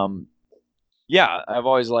yeah, I've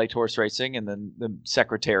always liked horse racing, and then the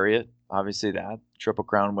Secretariat, obviously that Triple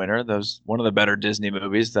Crown winner. That was one of the better Disney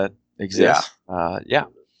movies that exist. Yeah.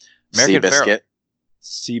 American Pharoah.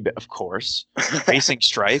 Of course. Racing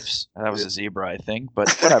Stripes. That was a zebra, I think, but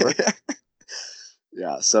whatever.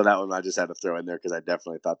 Yeah, so that one I just had to throw in there because I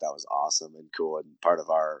definitely thought that was awesome and cool and part of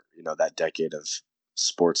our, that decade of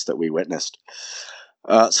sports that we witnessed.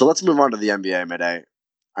 So let's move on to the NBA, Midday.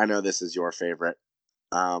 I know this is your favorite.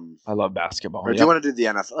 I love basketball. Or do you want to do the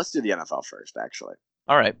NFL? Let's do the NFL first, actually.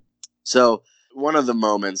 All right. So one of the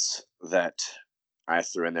moments that I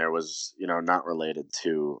threw in there was, not related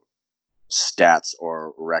to stats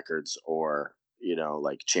or records or,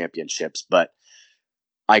 like championships, but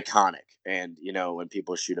iconic. And, when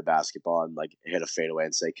people shoot a basketball and like hit a fadeaway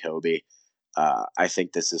and say Kobe, I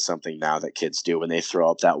think this is something now that kids do when they throw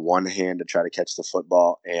up that one hand to try to catch the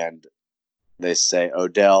football and they say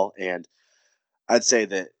Odell. And I'd say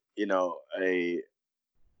that, an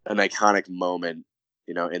iconic moment,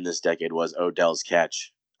 in this decade was Odell's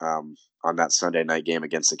catch on that Sunday night game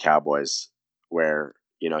against the Cowboys where,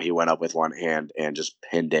 he went up with one hand and just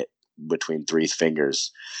pinned it between three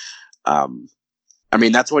fingers. I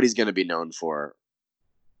mean, that's what he's going to be known for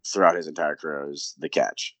throughout his entire career is the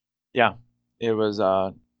catch. Yeah, it was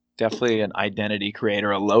definitely an identity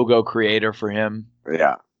creator, a logo creator for him.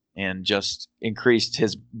 Yeah. And just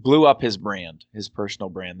blew up his brand, his personal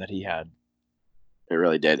brand that he had. It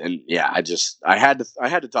really did. And yeah, I had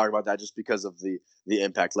to talk about that just because of the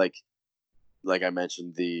impact. Like I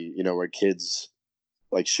mentioned, where kids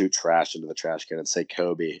like shoot trash into the trash can and say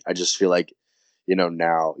Kobe. I just feel like,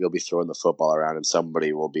 now you'll be throwing the football around and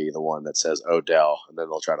somebody will be the one that says Odell, and then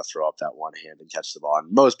they'll try to throw up that one hand and catch the ball.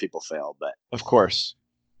 And most people fail, but of course,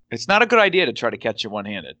 it's not a good idea to try to catch it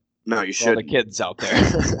one-handed. No, you should. All the kids out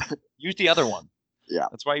there, use the other one. Yeah,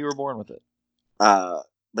 that's why you were born with it.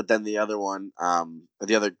 But then the other one,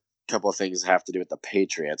 the other couple of things have to do with the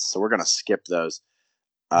Patriots, so we're gonna skip those.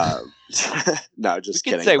 No, just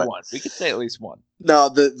kidding. One. We could say at least one. No,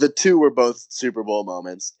 the two were both Super Bowl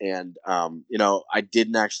moments, and I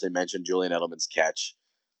didn't actually mention Julian Edelman's catch,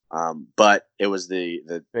 but it was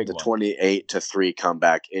the 28-3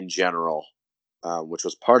 comeback in general, which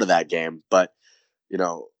was part of that game. But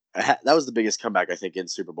that was the biggest comeback I think in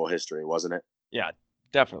Super Bowl history, wasn't it? Yeah,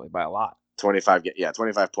 definitely by a lot. 25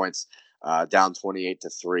 points, down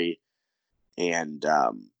 28-3, and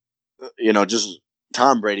just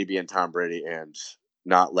Tom Brady being Tom Brady and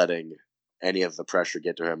not letting any of the pressure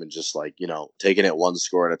get to him and just like, taking it one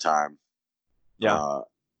score at a time. Yeah.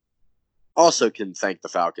 Also can thank the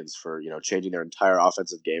Falcons for, changing their entire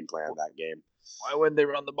offensive game plan in that game. Why wouldn't they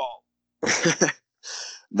run the ball?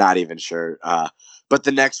 Not even sure. But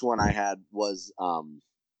the next one I had was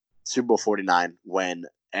Super Bowl 49 when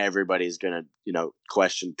everybody's going to,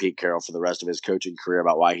 question Pete Carroll for the rest of his coaching career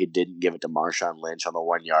about why he didn't give it to Marshawn Lynch on the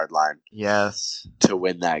 1 yard line. Yes. To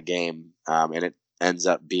win that game. And it ends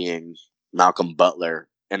up being Malcolm Butler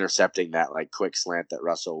intercepting that like quick slant that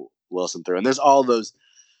Russell Wilson threw. And there's all those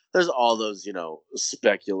there's all those,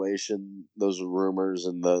 speculation, those rumors,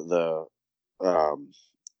 and the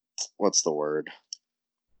what's the word?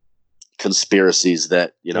 Conspiracies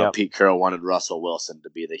that Yep. Pete Carroll wanted Russell Wilson to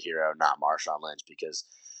be the hero, not Marshawn Lynch, because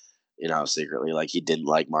secretly like he didn't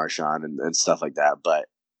like Marshawn and stuff like that. But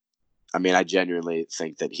I mean, I genuinely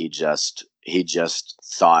think that he just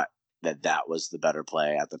thought that was the better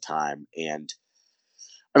play at the time. And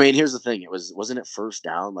I mean, here's the thing: wasn't it first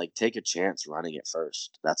down? Like, take a chance running it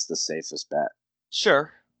first. That's the safest bet.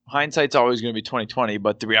 Sure. Hindsight's always going to be 2020,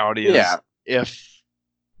 but the reality is, Yeah. if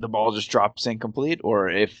the ball just drops incomplete, or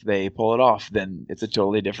if they pull it off, then it's a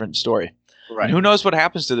totally different story. Right. And who knows what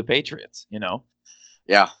happens to the Patriots?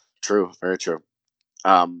 Yeah. True. Very true.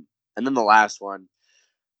 And then the last one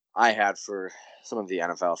I had for some of the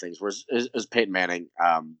NFL things was Peyton Manning,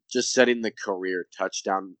 just setting the career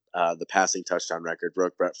touchdown, the passing touchdown record,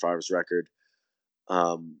 broke Brett Favre's record.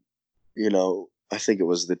 I think it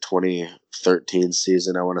was the 2013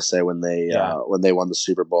 season, I want to say, when they won the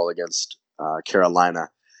Super Bowl against Carolina.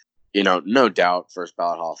 No doubt, first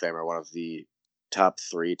ballot Hall of Famer, one of the top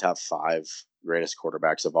 3, top 5 greatest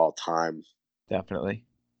quarterbacks of all time. Definitely.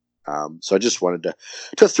 So I just wanted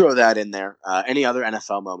to throw that in there. Any other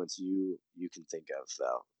NFL moments you can think of,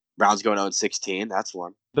 though? Browns going 0-16, that's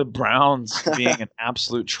one. The Browns being an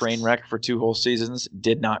absolute train wreck for 2 whole seasons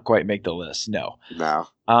did not quite make the list. No.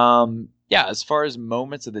 Yeah, as far as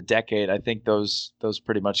moments of the decade, I think those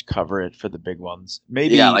pretty much cover it for the big ones.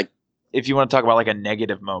 Maybe if you want to talk about like a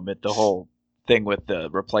negative moment, the whole thing with the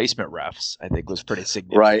replacement refs, I think, was pretty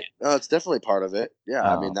significant. Right. No, it's definitely part of it. Yeah,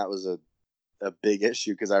 I mean, that was a big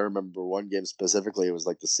issue because I remember one game specifically. It was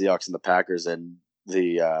like the Seahawks and the Packers, and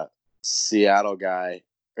the Seattle guy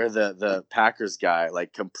or the Packers guy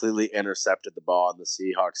like completely intercepted the ball, and the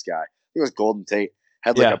Seahawks guy, I think it was Golden Tate,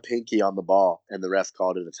 had like a pinky on the ball, and the ref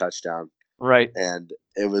called it a touchdown. Right. And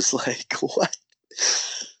it was like, what?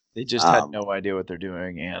 They just had no idea what they're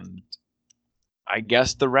doing, and I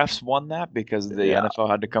guess the refs won that because the NFL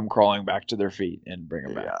had to come crawling back to their feet and bring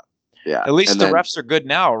them back. Yeah. At least the refs are good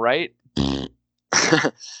now, right?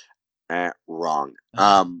 Wrong.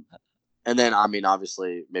 And then, I mean,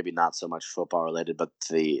 obviously, maybe not so much football related, but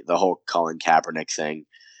the whole Colin Kaepernick thing.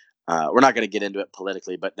 We're not going to get into it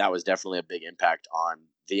politically, but that was definitely a big impact on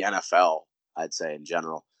the NFL, I'd say, in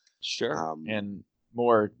general. Sure. And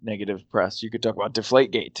more negative press. You could talk about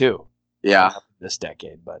Deflategate, too. Yeah. This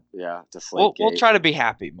decade, but Deflategate. We'll try to be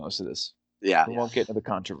happy most of this. Yeah. We won't get into the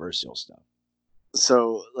controversial stuff.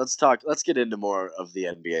 So let's get into more of the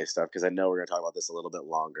NBA stuff, because I know we're going to talk about this a little bit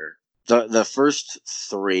longer. The first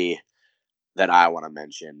 3 that I want to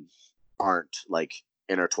mention aren't like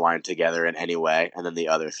intertwined together in any way, and then the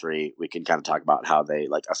other 3 we can kind of talk about how they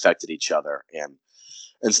like affected each other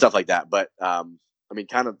and stuff like that. But I mean,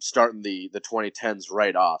 kind of starting the 2010s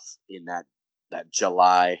right off in that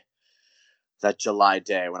July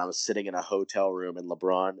day when I was sitting in a hotel room, and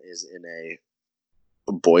LeBron is in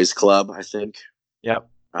a boys club, I think. Yep.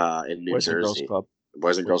 In New Boys Jersey. And Girls Club.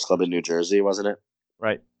 Boys and Girls Club in New Jersey, wasn't it?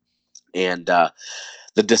 Right. And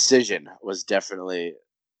the decision was definitely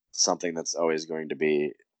something that's always going to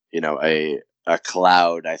be, a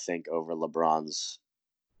cloud, I think, over LeBron's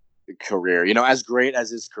career. As great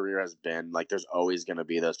as his career has been, like, there's always going to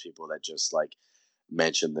be those people that just like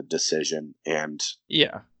mention the decision. And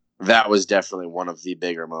that was definitely one of the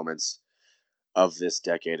bigger moments of this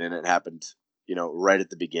decade, and it happened, right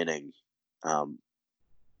at the beginning.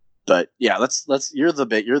 But yeah, let's you're the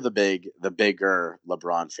bigger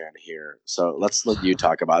LeBron fan here, so let's let you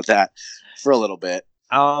talk about that for a little bit.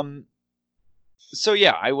 So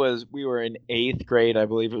yeah, we were in 8th grade, I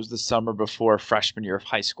believe. It was the summer before freshman year of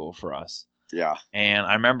high school for us. Yeah. And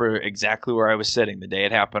I remember exactly where I was sitting the day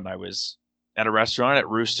it happened. I was at a restaurant at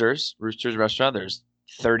Roosters restaurant. There's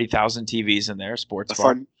 30,000 TVs in there, sports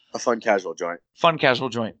bar. A fun casual joint. Fun casual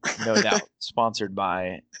joint, no doubt. Sponsored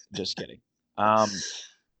by, just kidding.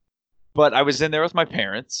 But I was in there with my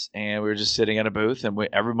parents, and we were just sitting at a booth, and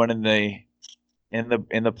everyone in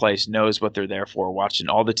the place knows what they're there for, watching.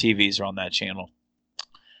 All the TVs are on that channel.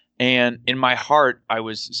 And in my heart, I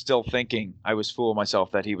was still thinking, I was fooling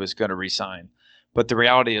myself that he was going to resign. But the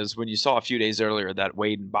reality is, when you saw a few days earlier that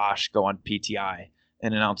Wade and Bosh go on PTI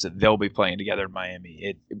and announce that they'll be playing together in Miami,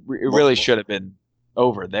 it really should have been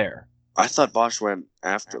over there. I thought Bosh went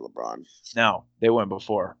after LeBron. No, they went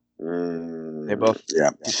before. They both,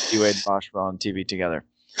 Wade and Bosh were on TV together.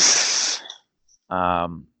 But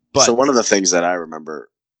so one of the things that I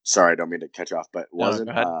remember, sorry, I don't mean to cut you off, but wasn't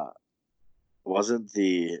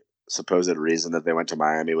the supposed reason that they went to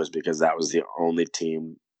Miami was because that was the only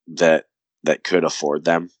team that could afford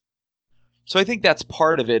them? So I think that's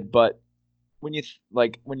part of it, but when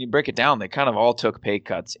you break it down, they kind of all took pay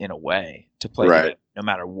cuts in a way to play Right. together, no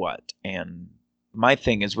matter what. And my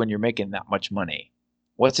thing is, when you're making that much money,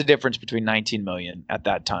 what's the difference between 19 million at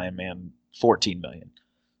that time and 14 million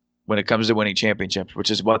when it comes to winning championships,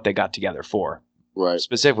 which is what they got together for? Right.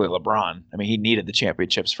 Specifically LeBron. I mean, he needed the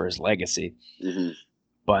championships for his legacy. Mm-hmm.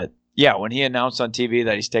 But yeah, when he announced on TV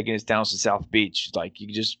that he's taking his talents to South Beach, like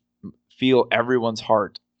you just feel everyone's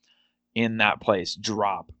heart in that place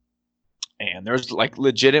drop. And there's like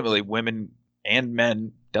legitimately women and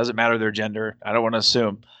men, doesn't matter their gender, I don't want to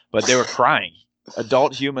assume, but they were crying.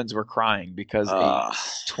 Adult humans were crying because a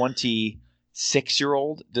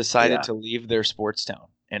 26-year-old decided to leave their sports town.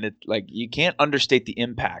 And it like you can't understate the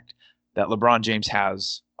impact that LeBron James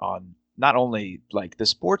has on not only like the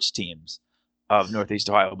sports teams of Northeast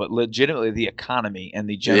Ohio, but legitimately the economy and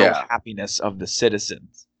the general happiness of the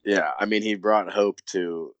citizens. Yeah, I mean, he brought hope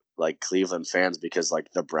to like Cleveland fans because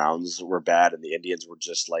like the Browns were bad and the Indians were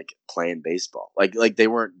just like playing baseball. Like they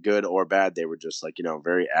weren't good or bad. They were just like,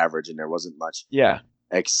 very average and there wasn't much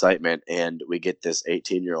excitement. And we get this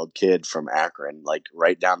 18-year-old kid from Akron, like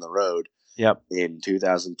right down the road in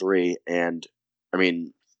 2003. And I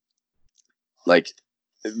mean, like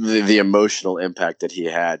the emotional impact that he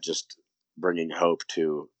had just bringing hope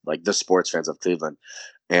to like the sports fans of Cleveland.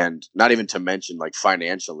 And not even to mention like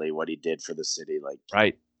financially what he did for the city, like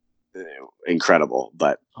incredible,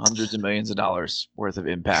 but hundreds of millions of dollars worth of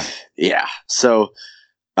impact. Yeah. So,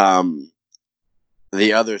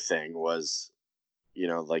 the other thing was,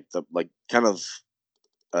 like kind of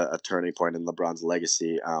a turning point in LeBron's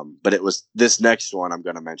legacy. But it was this next one I'm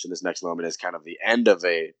going to mention. This next moment is kind of the end of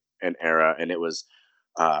an era, and it was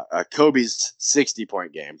Kobe's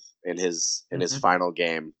 60-point game in his final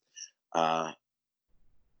game.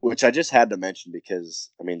 Which I just had to mention because,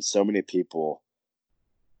 I mean, so many people,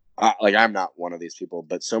 I'm not one of these people,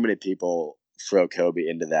 but so many people throw Kobe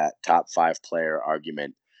into that top 5 player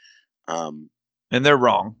argument. And they're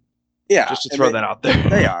wrong. Yeah. Just to throw that out there.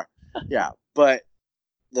 They are. Yeah. But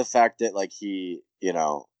the fact that, like, he,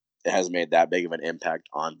 has made that big of an impact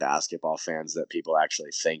on basketball fans that people actually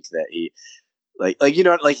think that he,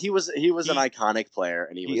 he was an iconic player.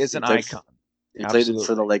 And he is an icon. He played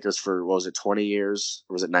for the Lakers for, what was it, 20 years?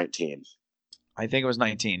 Or was it 19? I think it was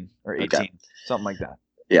 19 or 18, something like that.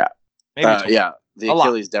 Yeah. Maybe yeah. The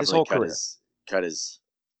Achilles definitely cut his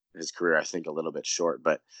career, I think, a little bit short.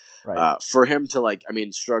 But for him to,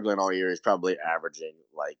 struggling all year, he's probably averaging,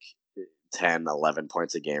 10, 11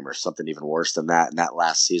 points a game or something even worse than that in that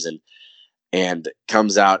last season. And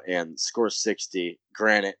comes out and scores 60.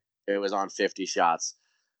 Granted, it was on 50 shots.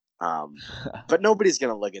 But nobody's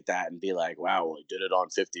going to look at that and be like, wow, well, he did it on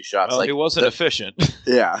 50 shots. Well, he wasn't efficient.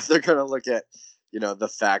 Yeah. They're going to look at,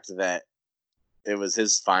 the fact that it was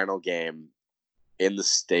his final game in the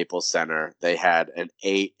Staples Center. They had an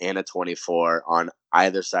 8 and a 24 on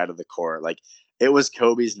either side of the court. Like, it was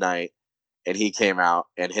Kobe's night, and he came out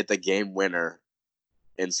and hit the game winner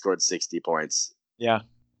and scored 60 points. Yeah.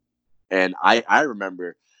 And I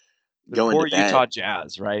remember going to bed. Utah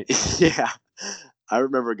Jazz, right? Yeah. I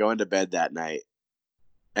remember going to bed that night,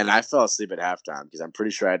 and I fell asleep at halftime because I'm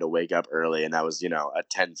pretty sure I had to wake up early, and that was, a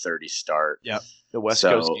 10:30 start. Yep. The West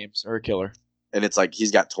Coast games are a killer. And it's like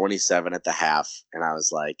he's got 27 at the half, and I was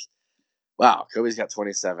like, wow, Kobe's got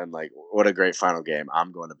 27. Like, what a great final game.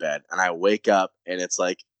 I'm going to bed. And I wake up, and it's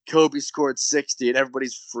like Kobe scored 60, and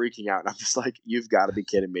everybody's freaking out. And I'm just like, you've got to be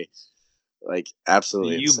kidding me. Like,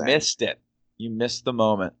 absolutely insane. Missed it. You missed the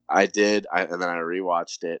moment. I did, and then I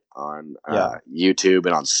rewatched it on YouTube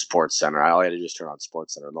and on SportsCenter. I had to just turn on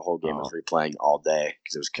SportsCenter, and the whole game was replaying all day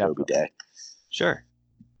because it was Kobe Day. Sure.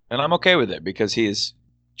 And I'm okay with it because he is,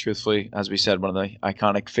 truthfully, as we said, one of the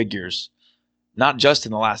iconic figures, not just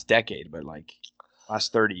in the last decade, but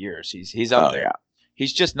last 30 years. He's up there. Yeah.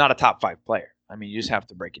 He's just not a top 5 player. I mean, you just have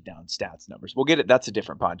to break it down, stats, numbers. We'll get it. That's a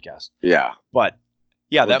different podcast. Yeah. But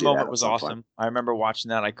yeah, that moment was awesome. I remember watching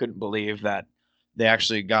that. I couldn't believe that they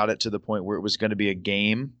actually got it to the point where it was going to be a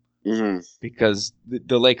game because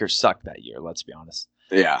the Lakers sucked that year. Let's be honest.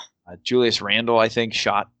 Yeah. Julius Randle, I think,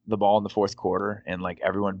 shot the ball in the fourth quarter, and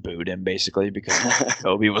everyone booed him basically because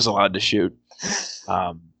Kobe was allowed to shoot.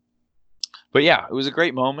 But yeah, it was a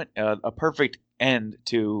great moment, a perfect end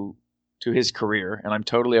to his career, and I'm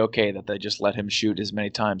totally okay that they just let him shoot as many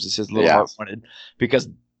times as his little heart wanted because.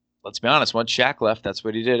 Let's be honest. Once Shaq left, that's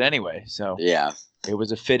what he did anyway. So yeah, it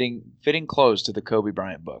was a fitting close to the Kobe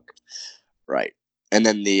Bryant book. Right. And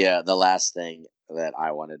then the last thing that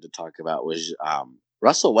I wanted to talk about was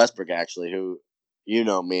Russell Westbrook, actually, who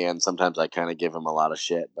me, and sometimes I kind of give him a lot of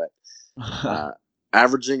shit, but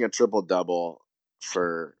averaging a triple double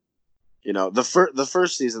for the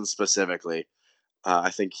first season specifically,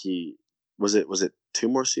 I think he was it 2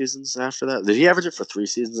 more seasons after that? Did he average it for 3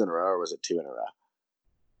 seasons in a row, or was it 2 in a row?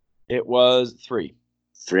 It was 3.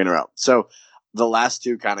 3 in a row. So the last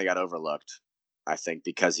 2 kind of got overlooked, I think,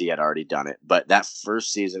 because he had already done it. But that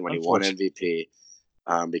first season when he won MVP,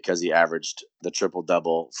 because he averaged the triple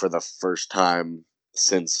double for the first time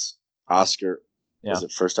since Oscar. Yeah. Was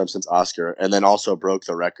it first time since Oscar? And then also broke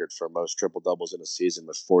the record for most triple doubles in a season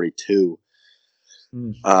with 42.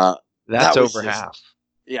 That's over half.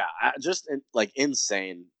 Yeah, just like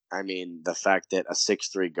insane. I mean, the fact that a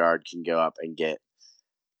 6'3" guard can go up and get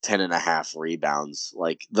 10.5 rebounds,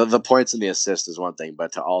 like the points and the assist is one thing,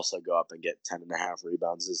 but to also go up and get 10.5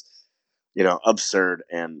 rebounds is, absurd,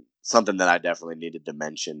 and something that I definitely needed to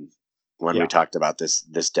mention when we talked about this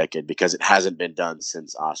decade, because it hasn't been done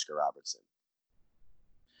since Oscar Robertson.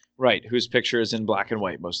 Right, whose picture is in black and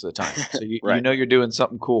white most of the time. So you know you're doing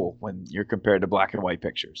something cool when you're compared to black and white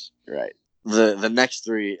pictures. Right. The next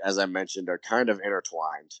 3, as I mentioned, are kind of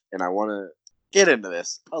intertwined, and I want to get into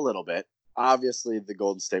this a little bit. Obviously, the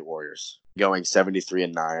Golden State Warriors going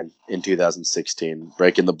 73-9 in 2016,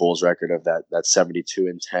 breaking the Bulls record of that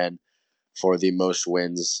 72-10 for the most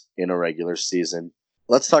wins in a regular season.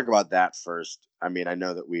 Let's talk about that first. I mean, I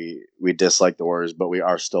know that we dislike the Warriors, but we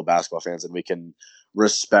are still basketball fans, and we can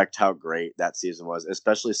respect how great that season was,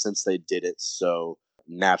 especially since they did it so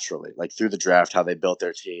naturally, like through the draft, how they built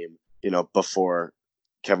their team, before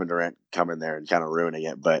Kevin Durant coming there and kind of ruining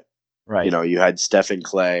it. But, you had Stephen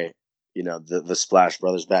Clay, the Splash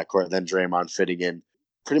Brothers backcourt, then Draymond fitting in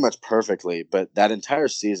pretty much perfectly. But that entire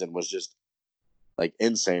season was just like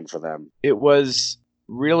insane for them. It was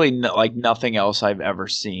really like nothing else I'd ever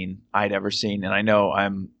seen. And I know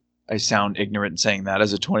I sound ignorant in saying that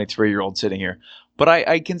as a 23-year-old sitting here, but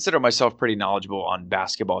I consider myself pretty knowledgeable on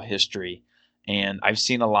basketball history. And I've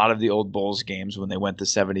seen a lot of the old Bulls games when they went to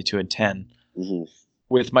 72-10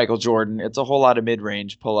 with Michael Jordan. It's a whole lot of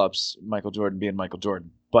mid-range pull-ups, Michael Jordan being Michael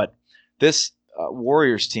Jordan. But this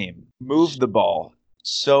Warriors team moved the ball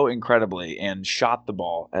so incredibly and shot the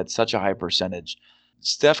ball at such a high percentage.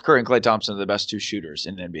 Steph Curry and Klay Thompson are the best 2 shooters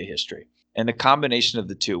in NBA history. And the combination of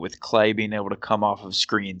the 2, with Klay being able to come off of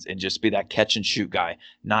screens and just be that catch and shoot guy,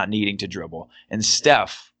 not needing to dribble, and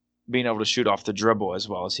Steph being able to shoot off the dribble as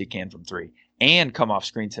well as he can from 3 and come off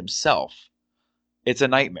screens himself, it's a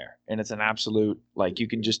nightmare. And it's an absolute, like, you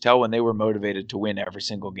can just tell when they were motivated to win every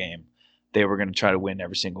single game, they were going to try to win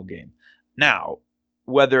every single game. Now,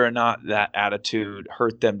 whether or not that attitude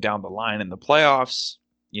hurt them down the line in the playoffs,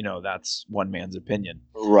 that's one man's opinion.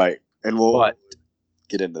 Right. And we'll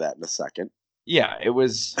get into that in a second. Yeah, it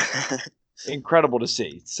was incredible to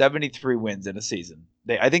see. 73 wins in a season.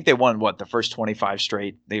 I think they won, the first 25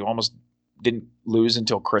 straight. They almost didn't lose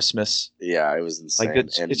until Christmas. Yeah, it was insane. Like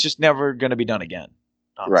it's just never going to be done again.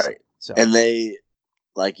 Honestly. Right. So. And they,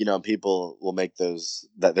 people will make there's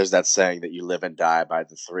that saying that you live and die by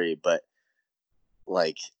the 3, but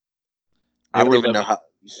I don't even know how.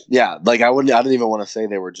 Yeah, I didn't even want to say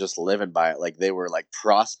they were just living by it. Like they were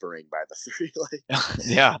prospering by the 3.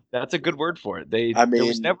 Yeah, that's a good word for it. There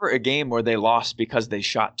was never a game where they lost because they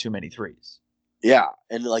shot too many threes. Yeah,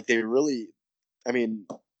 and they really,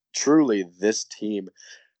 truly, this team.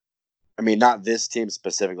 Not this team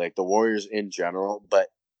specifically, like the Warriors in general,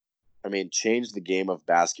 but changed the game of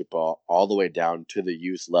basketball all the way down to the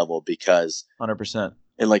youth level, because 100%.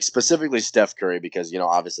 And specifically Steph Curry, because,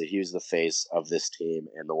 obviously he was the face of this team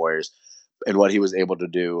and the Warriors, and what he was able to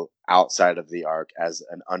do outside of the arc as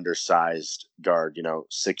an undersized guard,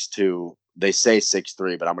 6'2". They say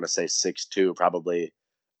 6'3", but I'm going to say 6'2", probably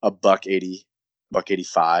a $180,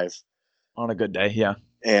 $185. On a good day, yeah.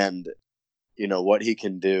 And, what he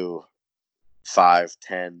can do 5,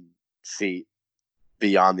 10 feet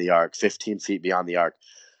beyond the arc, 15 feet beyond the arc,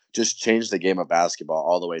 just changed the game of basketball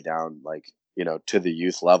all the way down, to the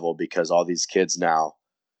youth level, because all these kids now,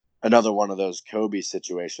 another one of those Kobe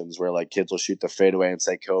situations where kids will shoot the fadeaway and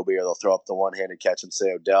say Kobe, or they'll throw up the one-handed catch and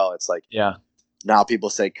say Odell. It's now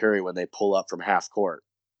people say Curry when they pull up from half court,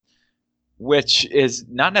 which is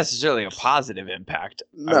not necessarily a positive impact.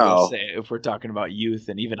 No, I will say, if we're talking about youth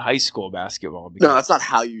and even high school basketball. No, that's not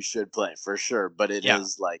how you should play for sure, but it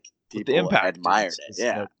is people the impact admired it.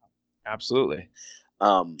 Yeah, absolutely.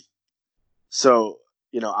 So,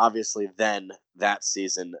 obviously then that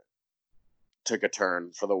season took a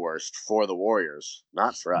turn for the worst for the Warriors,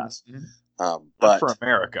 not for us. But not for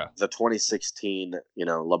America. The 2016,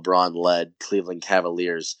 LeBron-led Cleveland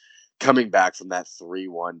Cavaliers coming back from that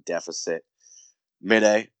 3-1 deficit.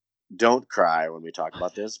 Midday, don't cry when we talk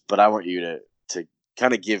about this, but I want you to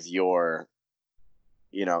kind of give your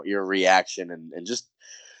reaction and just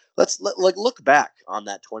like look back on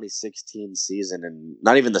that 2016 season, and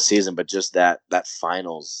not even the season, but just that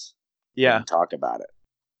finals. Yeah. And talk about it.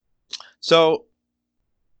 So,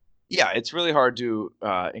 yeah, it's really hard to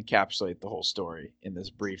encapsulate the whole story in this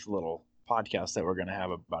brief little podcast that we're going to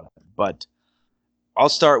have about it. But I'll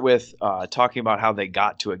start with talking about how they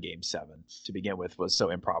got to a Game 7 to begin with was so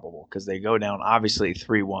improbable because they go down, obviously,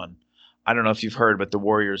 3-1. I don't know if you've heard, but the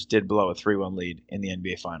Warriors did blow a 3-1 lead in the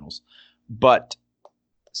NBA Finals. But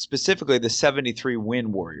specifically, the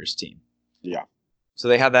 73-win Warriors team. Yeah. So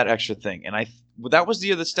they had that extra thing. And that was the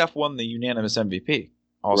year that Steph won the unanimous MVP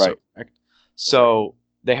also. Right. So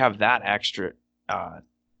they have that extra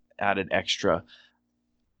added extra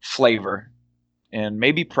flavor and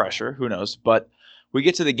maybe pressure, who knows. But we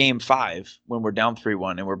get to the Game 5 when we're down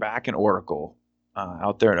 3-1 and we're back in Oracle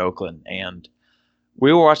out there in Oakland. And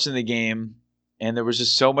we were watching the game and there was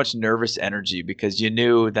just so much nervous energy because you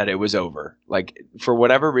knew that it was over. Like, for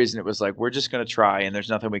whatever reason, it was like, we're just going to try and there's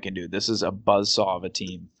nothing we can do. This is a buzzsaw of a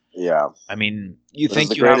team. Yeah. I mean, you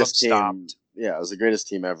think you have them stopped. Yeah, it was the greatest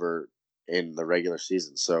team ever in the regular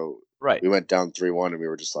season. So right. We went down 3-1 and we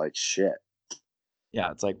were just like, shit.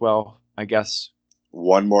 Yeah, it's like, well, I guess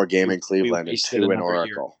one more game in Cleveland and 2 in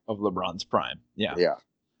Oracle of LeBron's prime. Yeah. Yeah.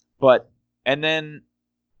 And then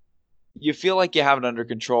you feel like you have it under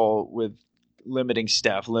control with limiting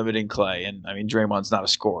Steph, limiting Clay, and I mean Draymond's not a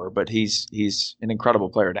scorer, but he's an incredible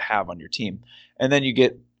player to have on your team. And then you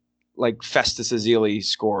get like Festus Ezeli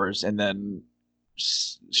scores, and then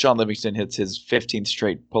Sean Livingston hits his 15th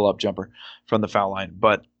straight pull-up jumper from the foul line.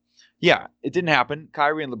 But yeah, it didn't happen.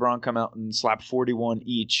 Kyrie and LeBron come out and slap 41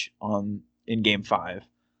 each in Game 5.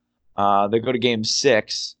 They go to Game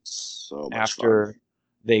 6 after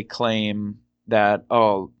they claim that,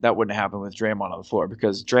 that wouldn't happen with Draymond on the floor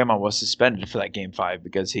because Draymond was suspended for that Game 5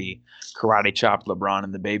 because he karate chopped LeBron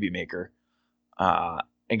in the Baby Maker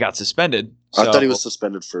and got suspended. I thought he was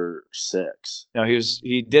suspended for 6. No,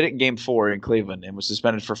 he did it in Game 4 in Cleveland and was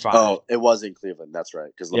suspended for 5. Oh, it was in Cleveland. That's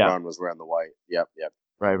right, because LeBron was wearing the white. Yep.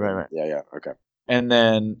 Right. Yeah, okay. And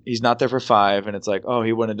then he's not there for 5, and it's like,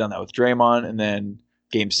 he wouldn't have done that with Draymond. And then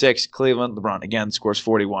Game 6, Cleveland, LeBron again scores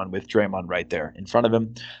 41 with Draymond right there in front of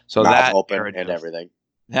him. So mouth that open and everything.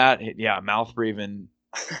 Mouth breathing,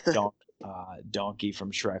 donkey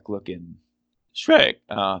from Shrek looking Shrek.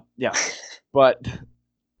 Yeah, but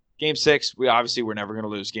Game 6, we're never going to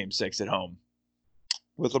lose Game 6 at home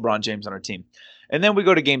with LeBron James on our team. And then we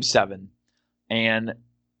go to Game 7, and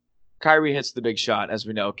Kyrie hits the big shot. As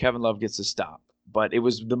we know, Kevin Love gets a stop, but it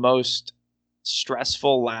was the most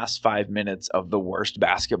stressful last 5 minutes of the worst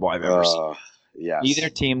basketball I've ever seen. Yes. Neither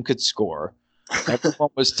team could score. Everyone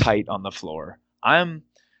was tight on the floor. I'm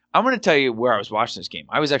going to tell you where I was watching this game.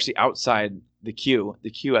 I was actually outside the queue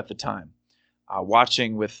at the time,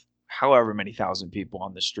 watching with however many thousand people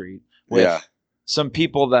on the street with some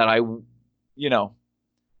people that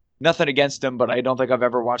nothing against them, but I don't think I've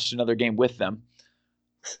ever watched another game with them.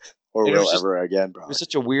 Or will ever again, probably. It was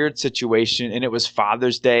such a weird situation, and it was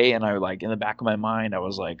Father's Day, and I in the back of my mind, I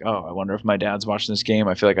was like, I wonder if my dad's watching this game.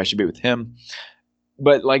 I feel like I should be with him.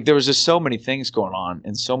 But there was just so many things going on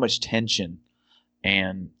and so much tension,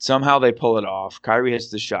 and somehow they pull it off. Kyrie hits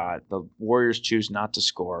the shot. The Warriors choose not to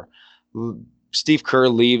score. Steve Kerr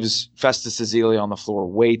leaves Festus Ezeli on the floor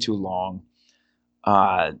way too long.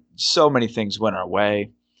 So many things went our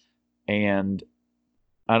way, and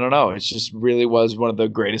I don't know. It just really was one of the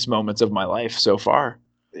greatest moments of my life so far.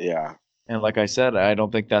 Yeah. And like I said, I don't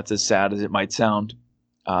think that's as sad as it might sound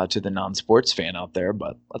to the non-sports fan out there.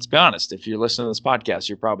 But let's be honest. If you're listening to this podcast,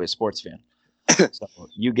 you're probably a sports fan. So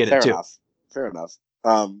you get it too. Fair enough.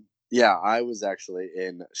 Yeah, I was actually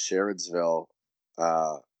in Sherrodsville,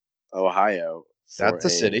 Ohio. That's a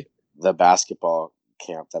city. The basketball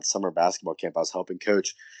camp, that summer basketball camp. I was helping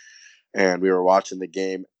coach. And we were watching the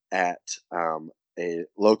game at a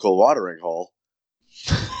local watering hole.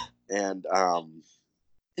 And I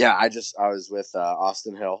was with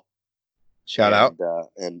Austin Hill. Shout out.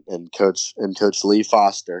 And Coach Lee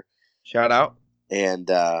Foster. Shout out. And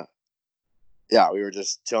we were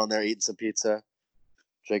just chilling there, eating some pizza,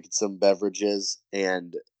 drinking some beverages,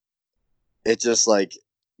 and it just like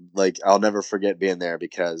I'll never forget being there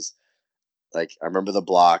because I remember the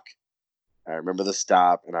block, I remember the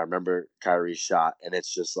stop, and I remember Kyrie's shot, and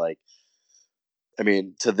it's just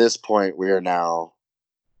to this point, we are now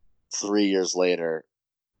 3 years later,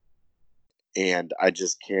 and I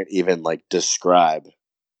just can't even describe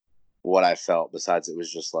what I felt. Besides, it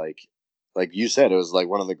was just like you said, it was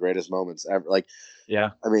one of the greatest moments ever.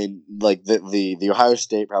 The Ohio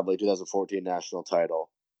State probably 2014 national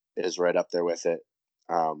title is right up there with it.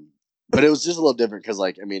 But it was just a little different because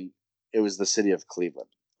it was the city of Cleveland.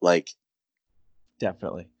 Like,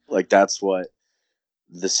 Definitely. like that's what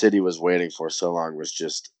the city was waiting for so long, was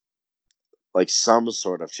just like some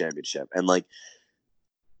sort of championship. And like,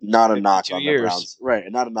 not a knock 52 on the years. Browns, right?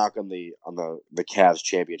 And not a knock on the Cavs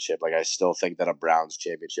championship. Like, I still think that a Browns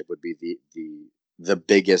championship would be the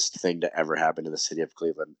biggest thing to ever happen to the city of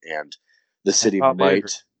Cleveland, and the I city probably agree.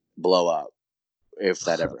 might blow up if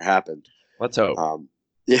that ever happened. Let's hope.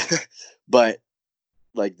 Yeah, but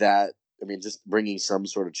like that, I mean, just bringing some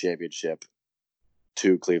sort of championship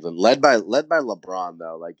to Cleveland, led by LeBron,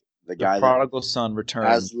 though, like the The guy that, prodigal son returned.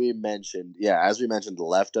 as we mentioned,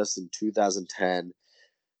 left us in 2010,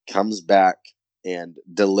 comes back and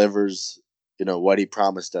delivers, what he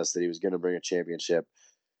promised us, that he was going to bring a championship.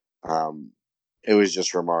 It was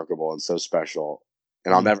just remarkable and so special.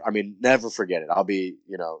 And I'll never forget it. I'll be,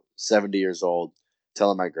 70 years old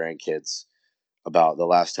telling my grandkids about the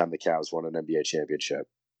last time the Cavs won an NBA championship.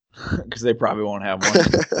 Because they probably won't have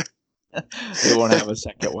one. They won't have a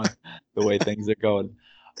second one, the way things are going.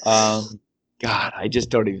 God, I just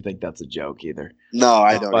don't even think that's a joke either. No,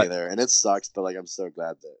 I don't either. And it sucks, but like, I'm so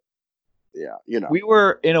glad that, we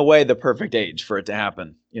were in a way the perfect age for it to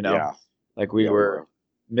happen. Yeah. Like we were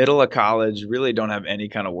middle of college, really don't have any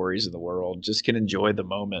kind of worries in the world, just can enjoy the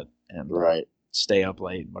moment and stay up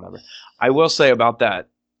late, whatever. I will say about that,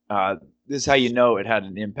 this is how you know it had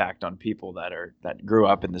an impact on people that grew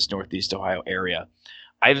up in this Northeast Ohio area.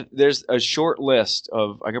 There's a short list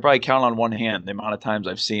of, I could probably count on one hand the amount of times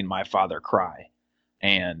I've seen my father cry.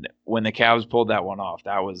 And when the Cavs pulled that one off,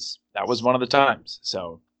 that was one of the times.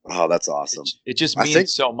 So, oh, that's awesome. It just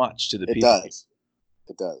means so much to the people.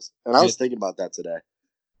 It does. And I was thinking about that today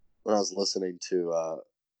when I was listening to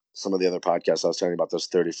some of the other podcasts. I was telling you about those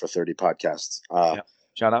 30 for 30 podcasts.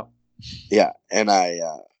 Shout out. Yeah. And I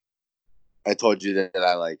told you that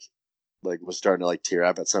I like was starting to like tear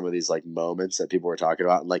up at some of these like moments that people were talking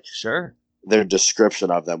about, and like, sure, their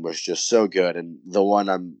description of them was just so good. And the one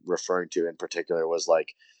I'm referring to in particular was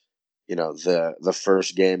like, the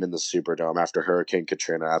first game in the Superdome after Hurricane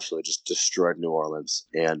Katrina absolutely just destroyed New Orleans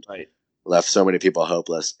and left so many people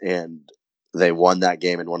hopeless. And they won that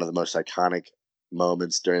game, and one of the most iconic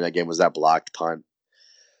moments during that game was that blocked punt.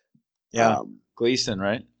 Yeah, Gleason,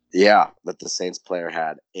 right? Yeah, that the Saints player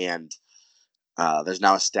had. And there's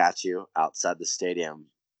now a statue outside the stadium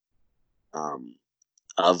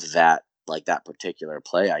of that, like that particular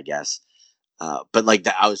play, I guess. But like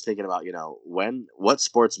that, I was thinking about, what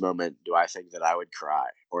sports moment do I think that I would cry,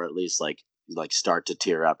 or at least like start to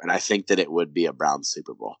tear up? And I think that it would be a Browns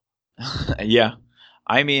Super Bowl. Yeah.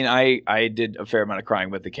 I mean, I did a fair amount of crying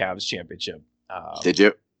with the Cavs championship. Did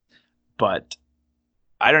you? But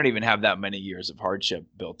I don't even have that many years of hardship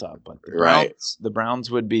built up. But the Browns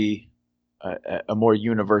would be a more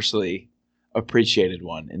universally appreciated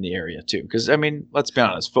one in the area too. Because I mean, let's be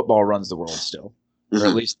honest, football runs the world still, or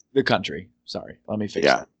at least the country. Sorry, let me fix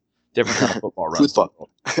that. Different kind of football runs the world.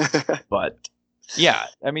 But yeah,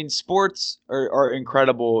 I mean, sports are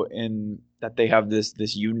incredible in that they have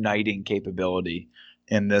this uniting capability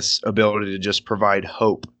and this ability to just provide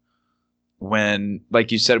hope when,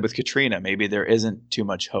 like you said with Katrina, maybe there isn't too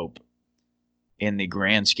much hope in the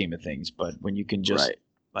grand scheme of things, but when you can just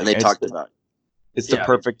and they talked about it's the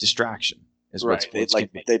perfect distraction is what sports can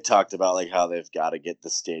be. They talked about like how they've got to get the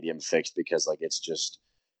stadium fixed because like it's just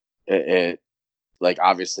it like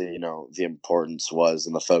obviously the importance was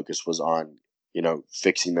and the focus was on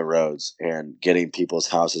fixing the roads and getting people's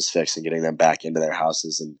houses fixed and getting them back into their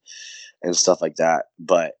houses and stuff like that.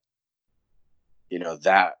 But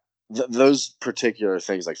those particular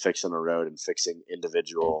things like fixing a road and fixing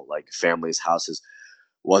individual like families' houses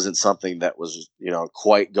wasn't something that was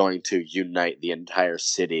quite going to unite the entire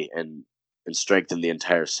city and strengthen the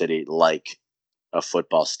entire city like a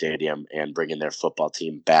football stadium and bringing their football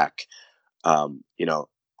team back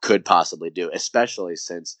could possibly do, especially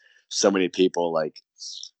since so many people like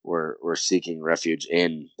were seeking refuge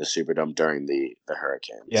in the Superdome during the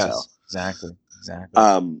hurricane. Yes, so, exactly.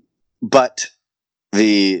 But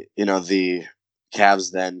the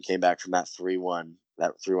Cavs then came back from that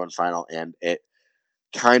 3-1 final, and it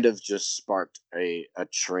kind of just sparked a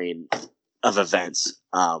train of events.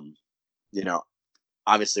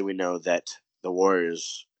 Obviously we know that the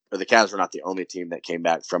Warriors or the Cavs were not the only team that came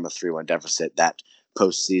back from a 3-1 deficit that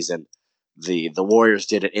postseason. The Warriors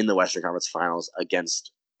did it in the Western Conference Finals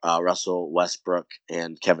against Russell Westbrook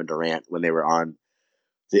and Kevin Durant when they were on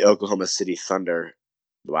the Oklahoma City Thunder.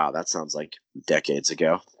 Wow, that sounds like decades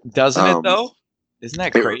ago. Doesn't it though? Isn't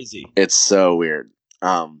that crazy? It's so weird.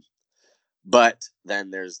 But then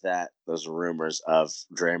there's those rumors of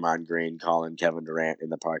Draymond Green calling Kevin Durant in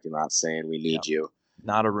the parking lot saying, "We need you."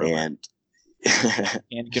 Not a rumor. And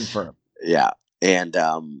And confirm. Yeah. And,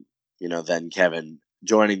 then Kevin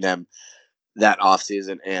joining them that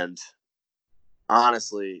offseason and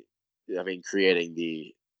honestly, I mean, creating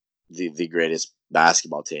the greatest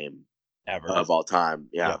basketball team Ever. of all time.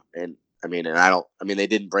 Yeah. Yep. And they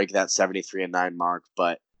didn't break that 73-9 mark,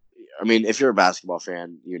 but I mean, if you're a basketball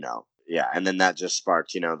fan, yeah. And then that just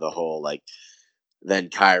sparked, the whole then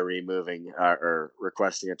Kyrie moving or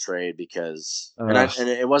requesting a trade because and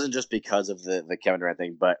it wasn't just because of the Kevin Durant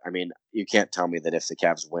thing, but I mean, you can't tell me that if the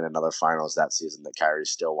Cavs win another finals that season that Kyrie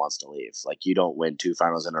still wants to leave. Like you don't win 2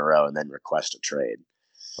 finals in a row and then request a trade.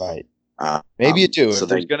 Right. Maybe you do. So if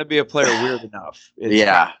there's going to be a player weird enough.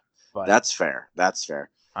 Yeah, but that's fair. That's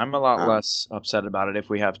fair. I'm a lot less upset about it if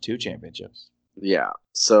we have 2 championships. Yeah.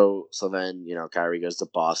 So then, Kyrie goes to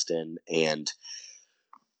Boston, and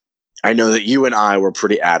I know that you and I were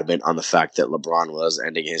pretty adamant on the fact that LeBron was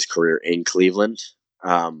ending his career in Cleveland.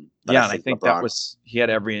 I think LeBron, he had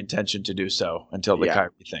every intention to do so until the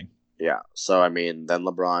Kyrie thing. Yeah. So, I mean, then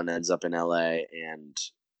LeBron ends up in LA, and,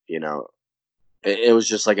 it was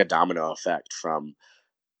just like a domino effect from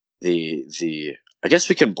the I guess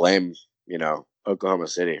we can blame, Oklahoma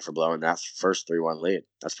City for blowing that first 3-1 lead.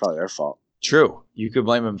 That's probably their fault. True. You could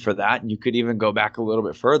blame him for that, and you could even go back a little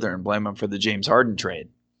bit further and blame him for the James Harden trade.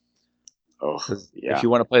 Oh, yeah. If you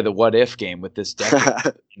want to play the what if game with this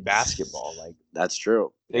decade in basketball, that's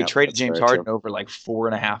true. They traded James Harden over like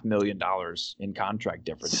 $4.5 million in contract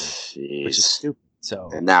differences, which is stupid. So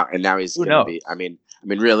and now he's going to be. I mean,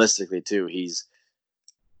 realistically too,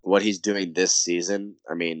 what he's doing this season.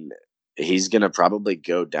 I mean, he's going to probably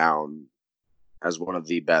go down as one of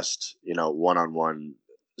the best, one-on-one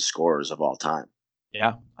scorers of all time.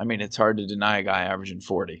 Yeah, I mean, it's hard to deny a guy averaging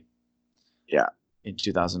 40. Yeah, in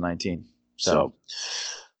 2019. So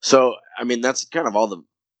I mean, that's kind of all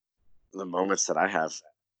the moments that I have.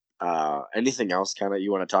 Anything else kind of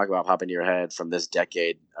you want to talk about pop into your head from this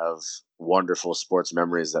decade of wonderful sports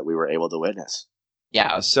memories that we were able to witness?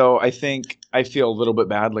 Yeah, so I think I feel a little bit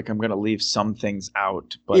bad, like I'm going to leave some things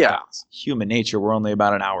out, but that's human nature. We're only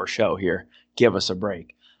about an hour show here. Give us a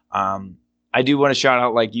break. I do want to shout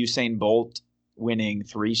out like Usain Bolt winning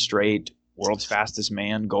 3 straight world's fastest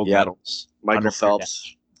man gold medals. Michael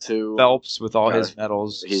Phelps too. Phelps with all his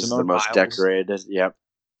medals. He's Simone the most Biles, decorated. Yep.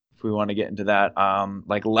 If we want to get into that,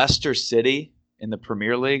 like Leicester City in the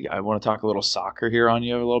Premier League, I want to talk a little soccer here on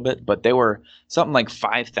you a little bit, but they were something like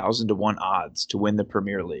 5,000 to 1 odds to win the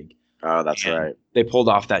Premier League. Oh, that's right. They pulled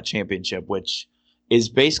off that championship, which is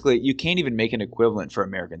basically you can't even make an equivalent for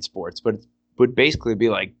American sports, but it would basically be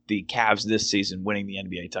like the Cavs this season winning the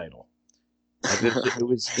NBA title. Like it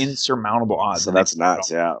was insurmountable odds. So that's nuts,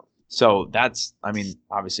 yeah. So that's, I mean,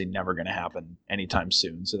 obviously never going to happen anytime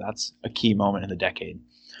soon. So that's a key moment in the decade.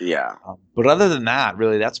 Yeah. But other than that,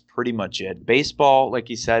 really, that's pretty much it. Baseball, like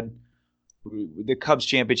you said, the Cubs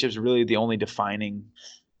championship is really the only defining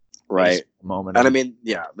moment. And I mean,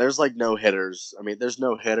 yeah, there's like no hitters. I mean, there's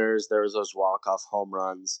no hitters. There's those walk-off home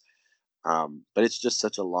runs. But it's just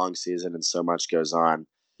such a long season and so much goes on.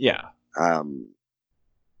 Yeah.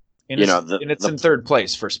 It's in third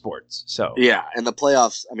place for sports. So yeah, and the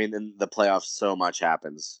playoffs. I mean, in the playoffs, so much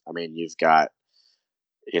happens. I mean, you've got,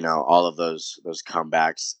 all of those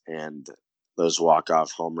comebacks and those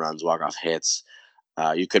walk-off home runs, walk-off hits.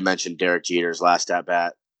 You could mention Derek Jeter's last at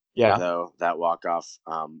bat. Yeah, though that walk-off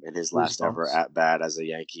in his last ever at bat as a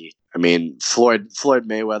Yankee. I mean, Floyd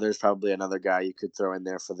Mayweather is probably another guy you could throw in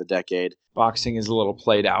there for the decade. Boxing is a little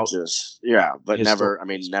played out. But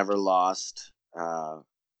never lost.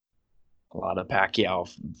 A lot of Pacquiao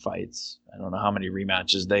fights. I don't know how many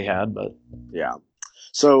rematches they had, but yeah.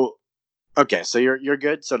 So, okay, so you're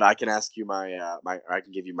good. So I can ask you I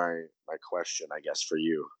can give you my question, I guess, for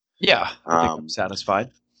you. Yeah, I think I'm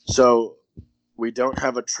satisfied. So we don't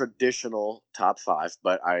have a traditional top 5,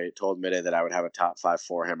 but I told Midday that I would have a top 5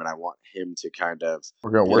 for him, and I want him to kind of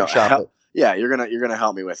we're gonna workshop it. Yeah, you're gonna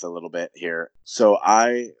help me with a little bit here. So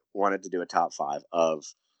I wanted to do a top 5 of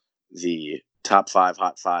the top 5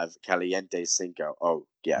 hot 5 Caliente Cinco. Oh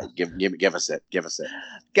yeah, give us it.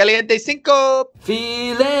 Caliente Cinco.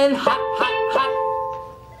 Feeling hot.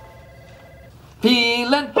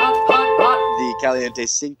 Feeling hot. The Caliente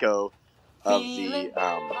Cinco of the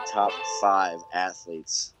top 5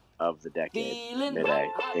 athletes of the decade, Midday.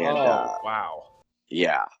 And wow.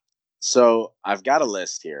 Yeah. So I've got a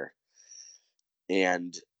list here,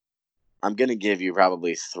 and I'm gonna give you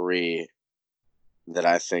probably 3 that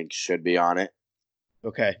I think should be on it.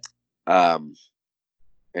 Okay. And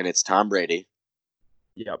it's Tom Brady.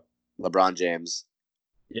 Yep. LeBron James.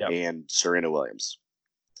 Yep. And Serena Williams.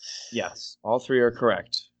 Yes. All 3 are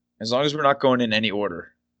correct. As long as we're not going in any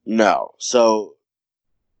order. No. So,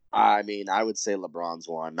 I mean, I would say LeBron's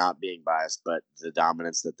one, not being biased, but the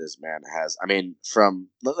dominance that this man has. I mean,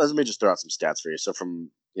 let me just throw out some stats for you. So, from,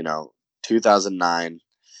 2009,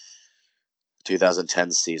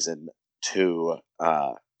 2010 season to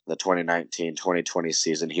the 2019-2020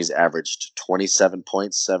 season, he's averaged 27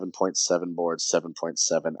 points, 7.7 boards,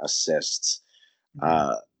 7.7 assists.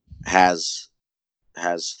 Uh, has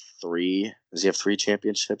three. Does he have three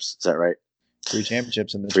championships? Is that right? 3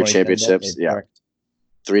 championships in the Three 2010 championships. decade, Yeah, correct.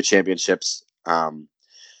 3 championships. I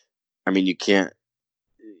mean, you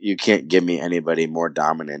can't give me anybody more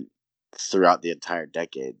dominant throughout the entire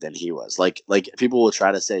decade than he was. Like people will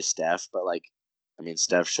try to say Steph, but I mean,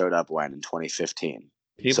 Steph showed up when in 2015.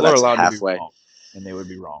 People are allowed to be wrong, and they would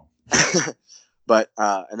be wrong. But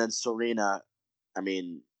and then Serena, I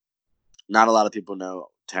mean, not a lot of people know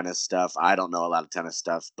tennis stuff. I don't know a lot of tennis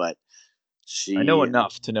stuff, but I know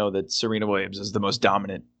enough to know that Serena Williams is the most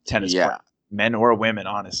dominant tennis player, men or women,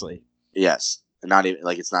 honestly. Yes. Not even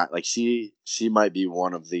it's not like she might be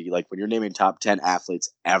one of the when you're naming top 10 athletes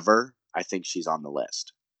ever, I think she's on the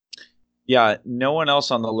list. Yeah, no one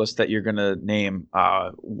else on the list that you're gonna name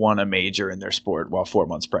won a major in their sport while 4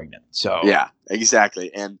 months pregnant. So yeah,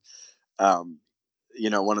 exactly. And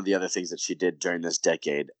one of the other things that she did during this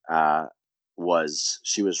decade was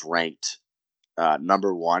she was ranked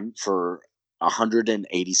number 1 for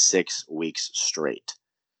 186 weeks straight.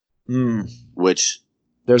 Which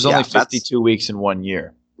there's only 52 weeks in 1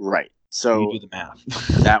 year. Right. So you do the math.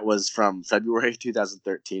 That was from February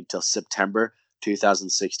 2013 till September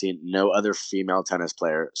 2016. No other female tennis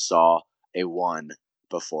player saw a 1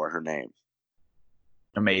 before her name.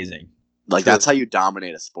 Amazing. That's how you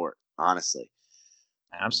dominate a sport, honestly.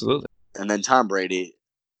 Absolutely. And then Tom Brady,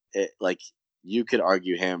 you could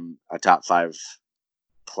argue him a top 5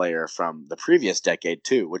 player from the previous decade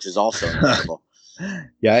too, which is also incredible.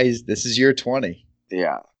 Yeah, this is year 20.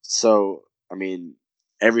 Yeah. So, I mean,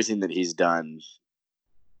 everything that he's done,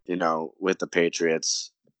 with the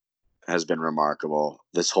Patriots has been remarkable.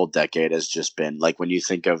 This whole decade has just been when you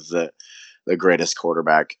think of the greatest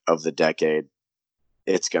quarterback of the decade,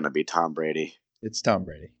 it's going to be Tom Brady. It's Tom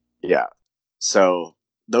Brady. Yeah. So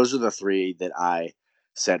those are the 3 that I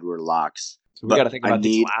said were locks. So we got to think about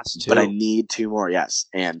these last 2. But I need 2 more, yes.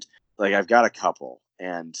 And I've got a couple,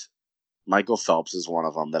 and Michael Phelps is one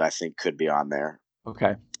of them that I think could be on there.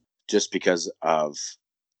 Okay. Just because of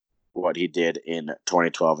what he did in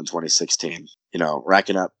 2012 and 2016.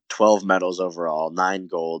 Racking up 12 medals overall, 9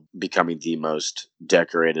 gold, becoming the most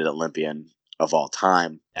decorated Olympian of all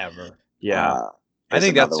time. Ever. Yeah. I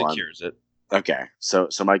think that secures it. Okay. So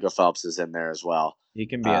Michael Phelps is in there as well. He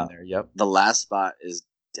can be in there, yep. The last spot is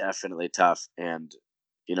definitely tough. And,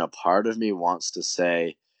 part of me wants to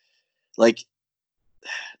say,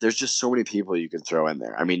 there's just so many people you can throw in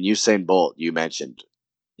there. I mean, Usain Bolt, you mentioned.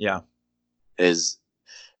 Yeah. Is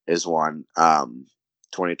one.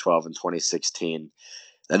 2012 and 2016.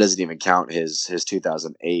 That doesn't even count his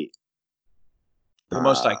 2008. The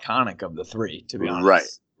most iconic of the 3, to be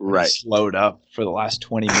honest. Right. Slowed up for the last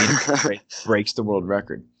 20 minutes, breaks the world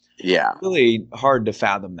record. Yeah. Really hard to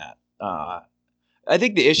fathom that. I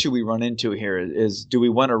think the issue we run into here is do we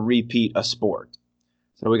want to repeat a sport?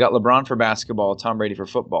 So we got LeBron for basketball, Tom Brady for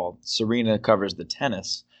football. Serena covers the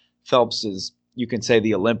tennis. Phelps is, you can say,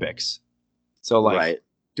 the Olympics. So,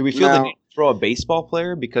 do we feel the need to throw a baseball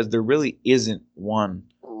player? Because there really isn't one.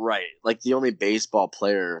 Right. The only baseball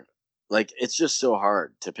player, it's just so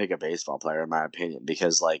hard to pick a baseball player, in my opinion,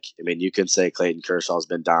 because, you can say Clayton Kershaw's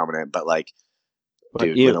been dominant, but,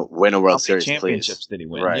 dude, win a World Series, championships please. Did he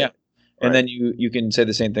win? Right. Yeah. And then you can say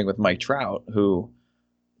the same thing with Mike Trout, who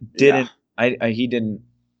didn't he didn't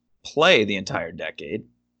play the entire decade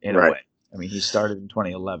in a way. I mean, he started in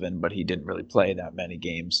 2011, but he didn't really play that many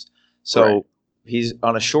games. So he's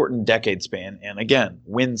on a shortened decade span, and again,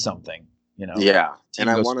 win something. Yeah. And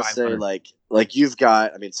I want to say, you've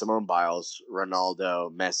got, Simone Biles,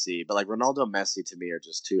 Ronaldo, Messi, but Ronaldo and Messi to me are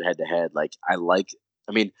just too head to head.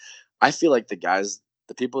 I feel like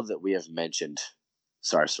the people that we have mentioned,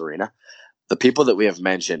 sorry, Serena, the people that we have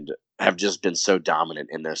mentioned have just been so dominant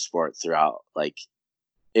in their sport throughout,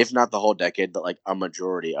 if not the whole decade, but a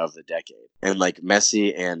majority of the decade. And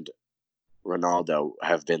Messi and Ronaldo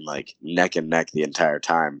have been neck and neck the entire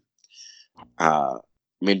time.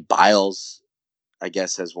 Biles, I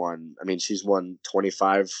guess, has won. She's won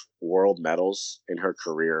 25 world medals in her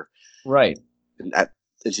career. Right. And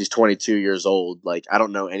she's 22 years old. I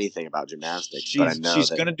don't know anything about gymnastics, but I know she's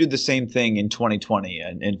going to do the same thing in 2020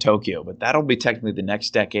 in Tokyo, but that'll be technically the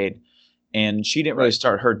next decade. And she didn't really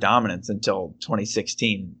start her dominance until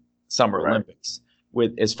 2016 Summer Olympics,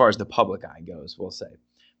 with as far as the public eye goes, we'll say.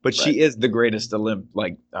 But she is the greatest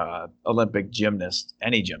Olympic gymnast,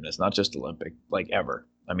 any gymnast, not just Olympic, like ever.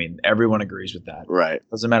 I mean, everyone agrees with that. Right.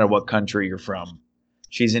 Doesn't matter what country you're from.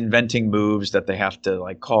 She's inventing moves that they have to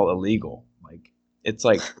like call illegal. Like it's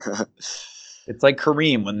like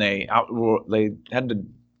Kareem when they had to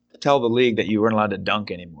tell the league that you weren't allowed to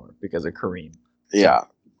dunk anymore because of Kareem. Yeah.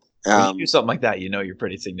 When you do something like that, you know you're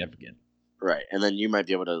pretty significant. Right. And then you might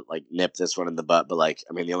be able to like nip this one in the butt, but like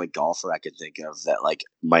I mean the only golfer I could think of that like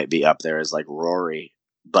might be up there is like Rory,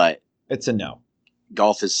 but it's a no.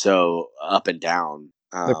 Golf is so up and down.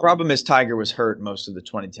 The problem is Tiger was hurt most of the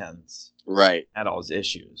 2010s. Right. Had all his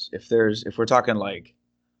issues. If we're talking like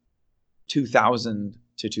 2000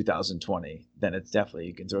 to 2020, then it's definitely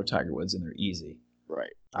you can throw Tiger Woods in there easy.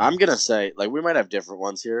 Right. I'm gonna say like we might have different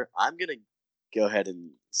ones here. I'm gonna go ahead and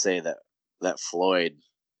say that Floyd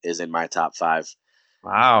is in my top 5.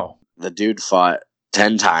 Wow. The dude fought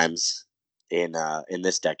 10 times in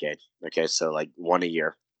this decade. Okay, so like one a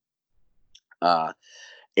year.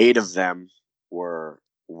 8 of them were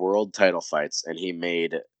world title fights, and he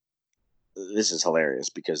made. This is hilarious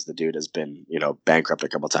because the dude has been, bankrupt a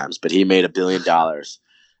couple times, but he made $1 billion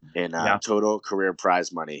in total career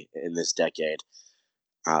prize money in this decade.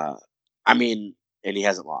 I mean, and he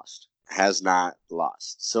hasn't lost. Has not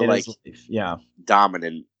lost. So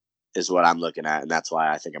dominant is what I'm looking at, and that's why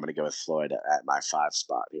I think I'm going to go with Floyd at my 5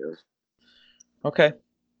 spot here. Okay.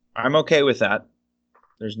 I'm okay with that.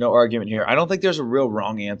 There's no argument here. I don't think there's a real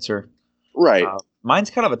wrong answer. Right. Mine's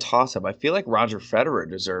kind of a toss-up. I feel like Roger Federer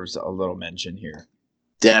deserves a little mention here.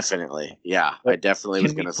 Definitely. Yeah, I definitely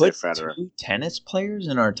was going to say Federer. 2 tennis players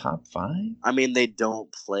in our top 5? I mean, they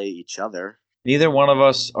don't play each other. Neither one of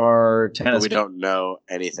us are tennis. We don't know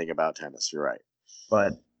anything about tennis. You're right.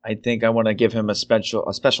 But I think I want to give him a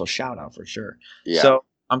special shout out for sure. Yeah. So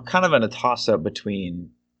I'm kind of in a toss up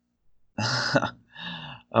between.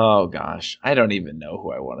 Oh gosh, I don't even know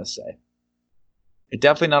who I want to say. It's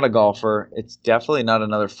definitely not a golfer. It's definitely not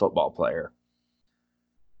another football player.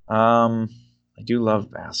 I do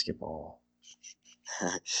love basketball.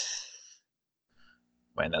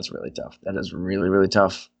 Man, that's really tough. That is really, really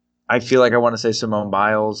tough. I feel like I want to say Simone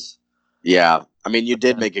Biles. Yeah. I mean, you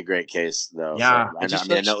did make a great case, though. Yeah. I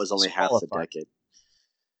know it was only half the decade.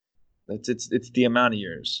 It's the amount of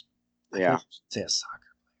years. Yeah. I say a soccer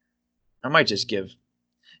player. I might just give.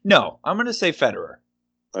 No, I'm going to say Federer.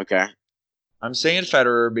 Okay. I'm saying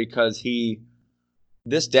Federer because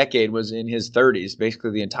this decade was in his 30s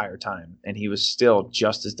basically the entire time, and he was still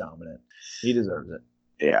just as dominant. He deserves it.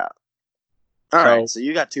 Yeah. All right. So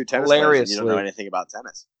you got 2 tennis players and you don't know anything about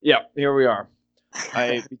tennis. Yeah, here we are.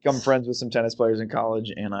 I become friends with some tennis players in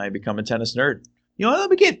college, and I become a tennis nerd. Let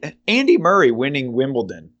me get Andy Murray winning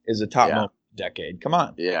Wimbledon is a top moment of the decade. Come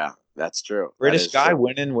on. Yeah, that's true. British guy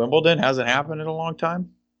winning Wimbledon hasn't happened in a long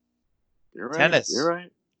time. You're right. Tennis. You're right.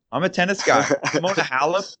 I'm a tennis guy. Simona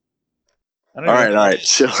Halep. All right.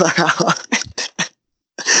 Chill out.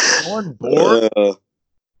 On board.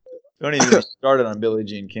 Don't even get started on Billie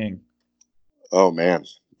Jean King. Oh man,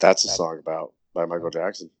 that's a song by Michael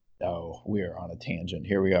Jackson. Oh, we are on a tangent.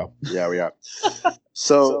 Here we go. Yeah, we are.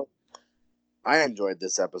 So I enjoyed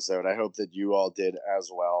this episode. I hope that you all did as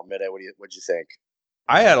well. Midday, what'd you think?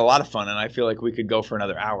 I had a lot of fun, and I feel like we could go for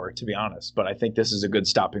another hour, to be honest. But I think this is a good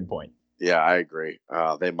stopping point. Yeah, I agree.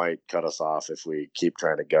 They might cut us off if we keep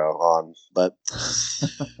trying to go on. But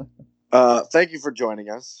thank you for joining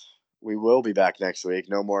us. We will be back next week.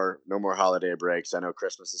 No more holiday breaks. I know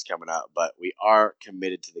Christmas is coming up, but we are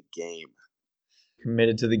committed to the game.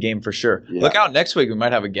 Committed to the game for sure. Yeah. Look out, next week we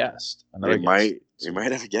might have a guest. We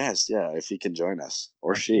might have a guest, if he can join us.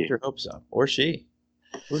 Or she. I sure hope so. Or she.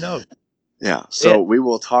 Who knows? Yeah. So we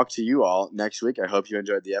will talk to you all next week. I hope you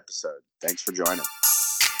enjoyed the episode. Thanks for joining.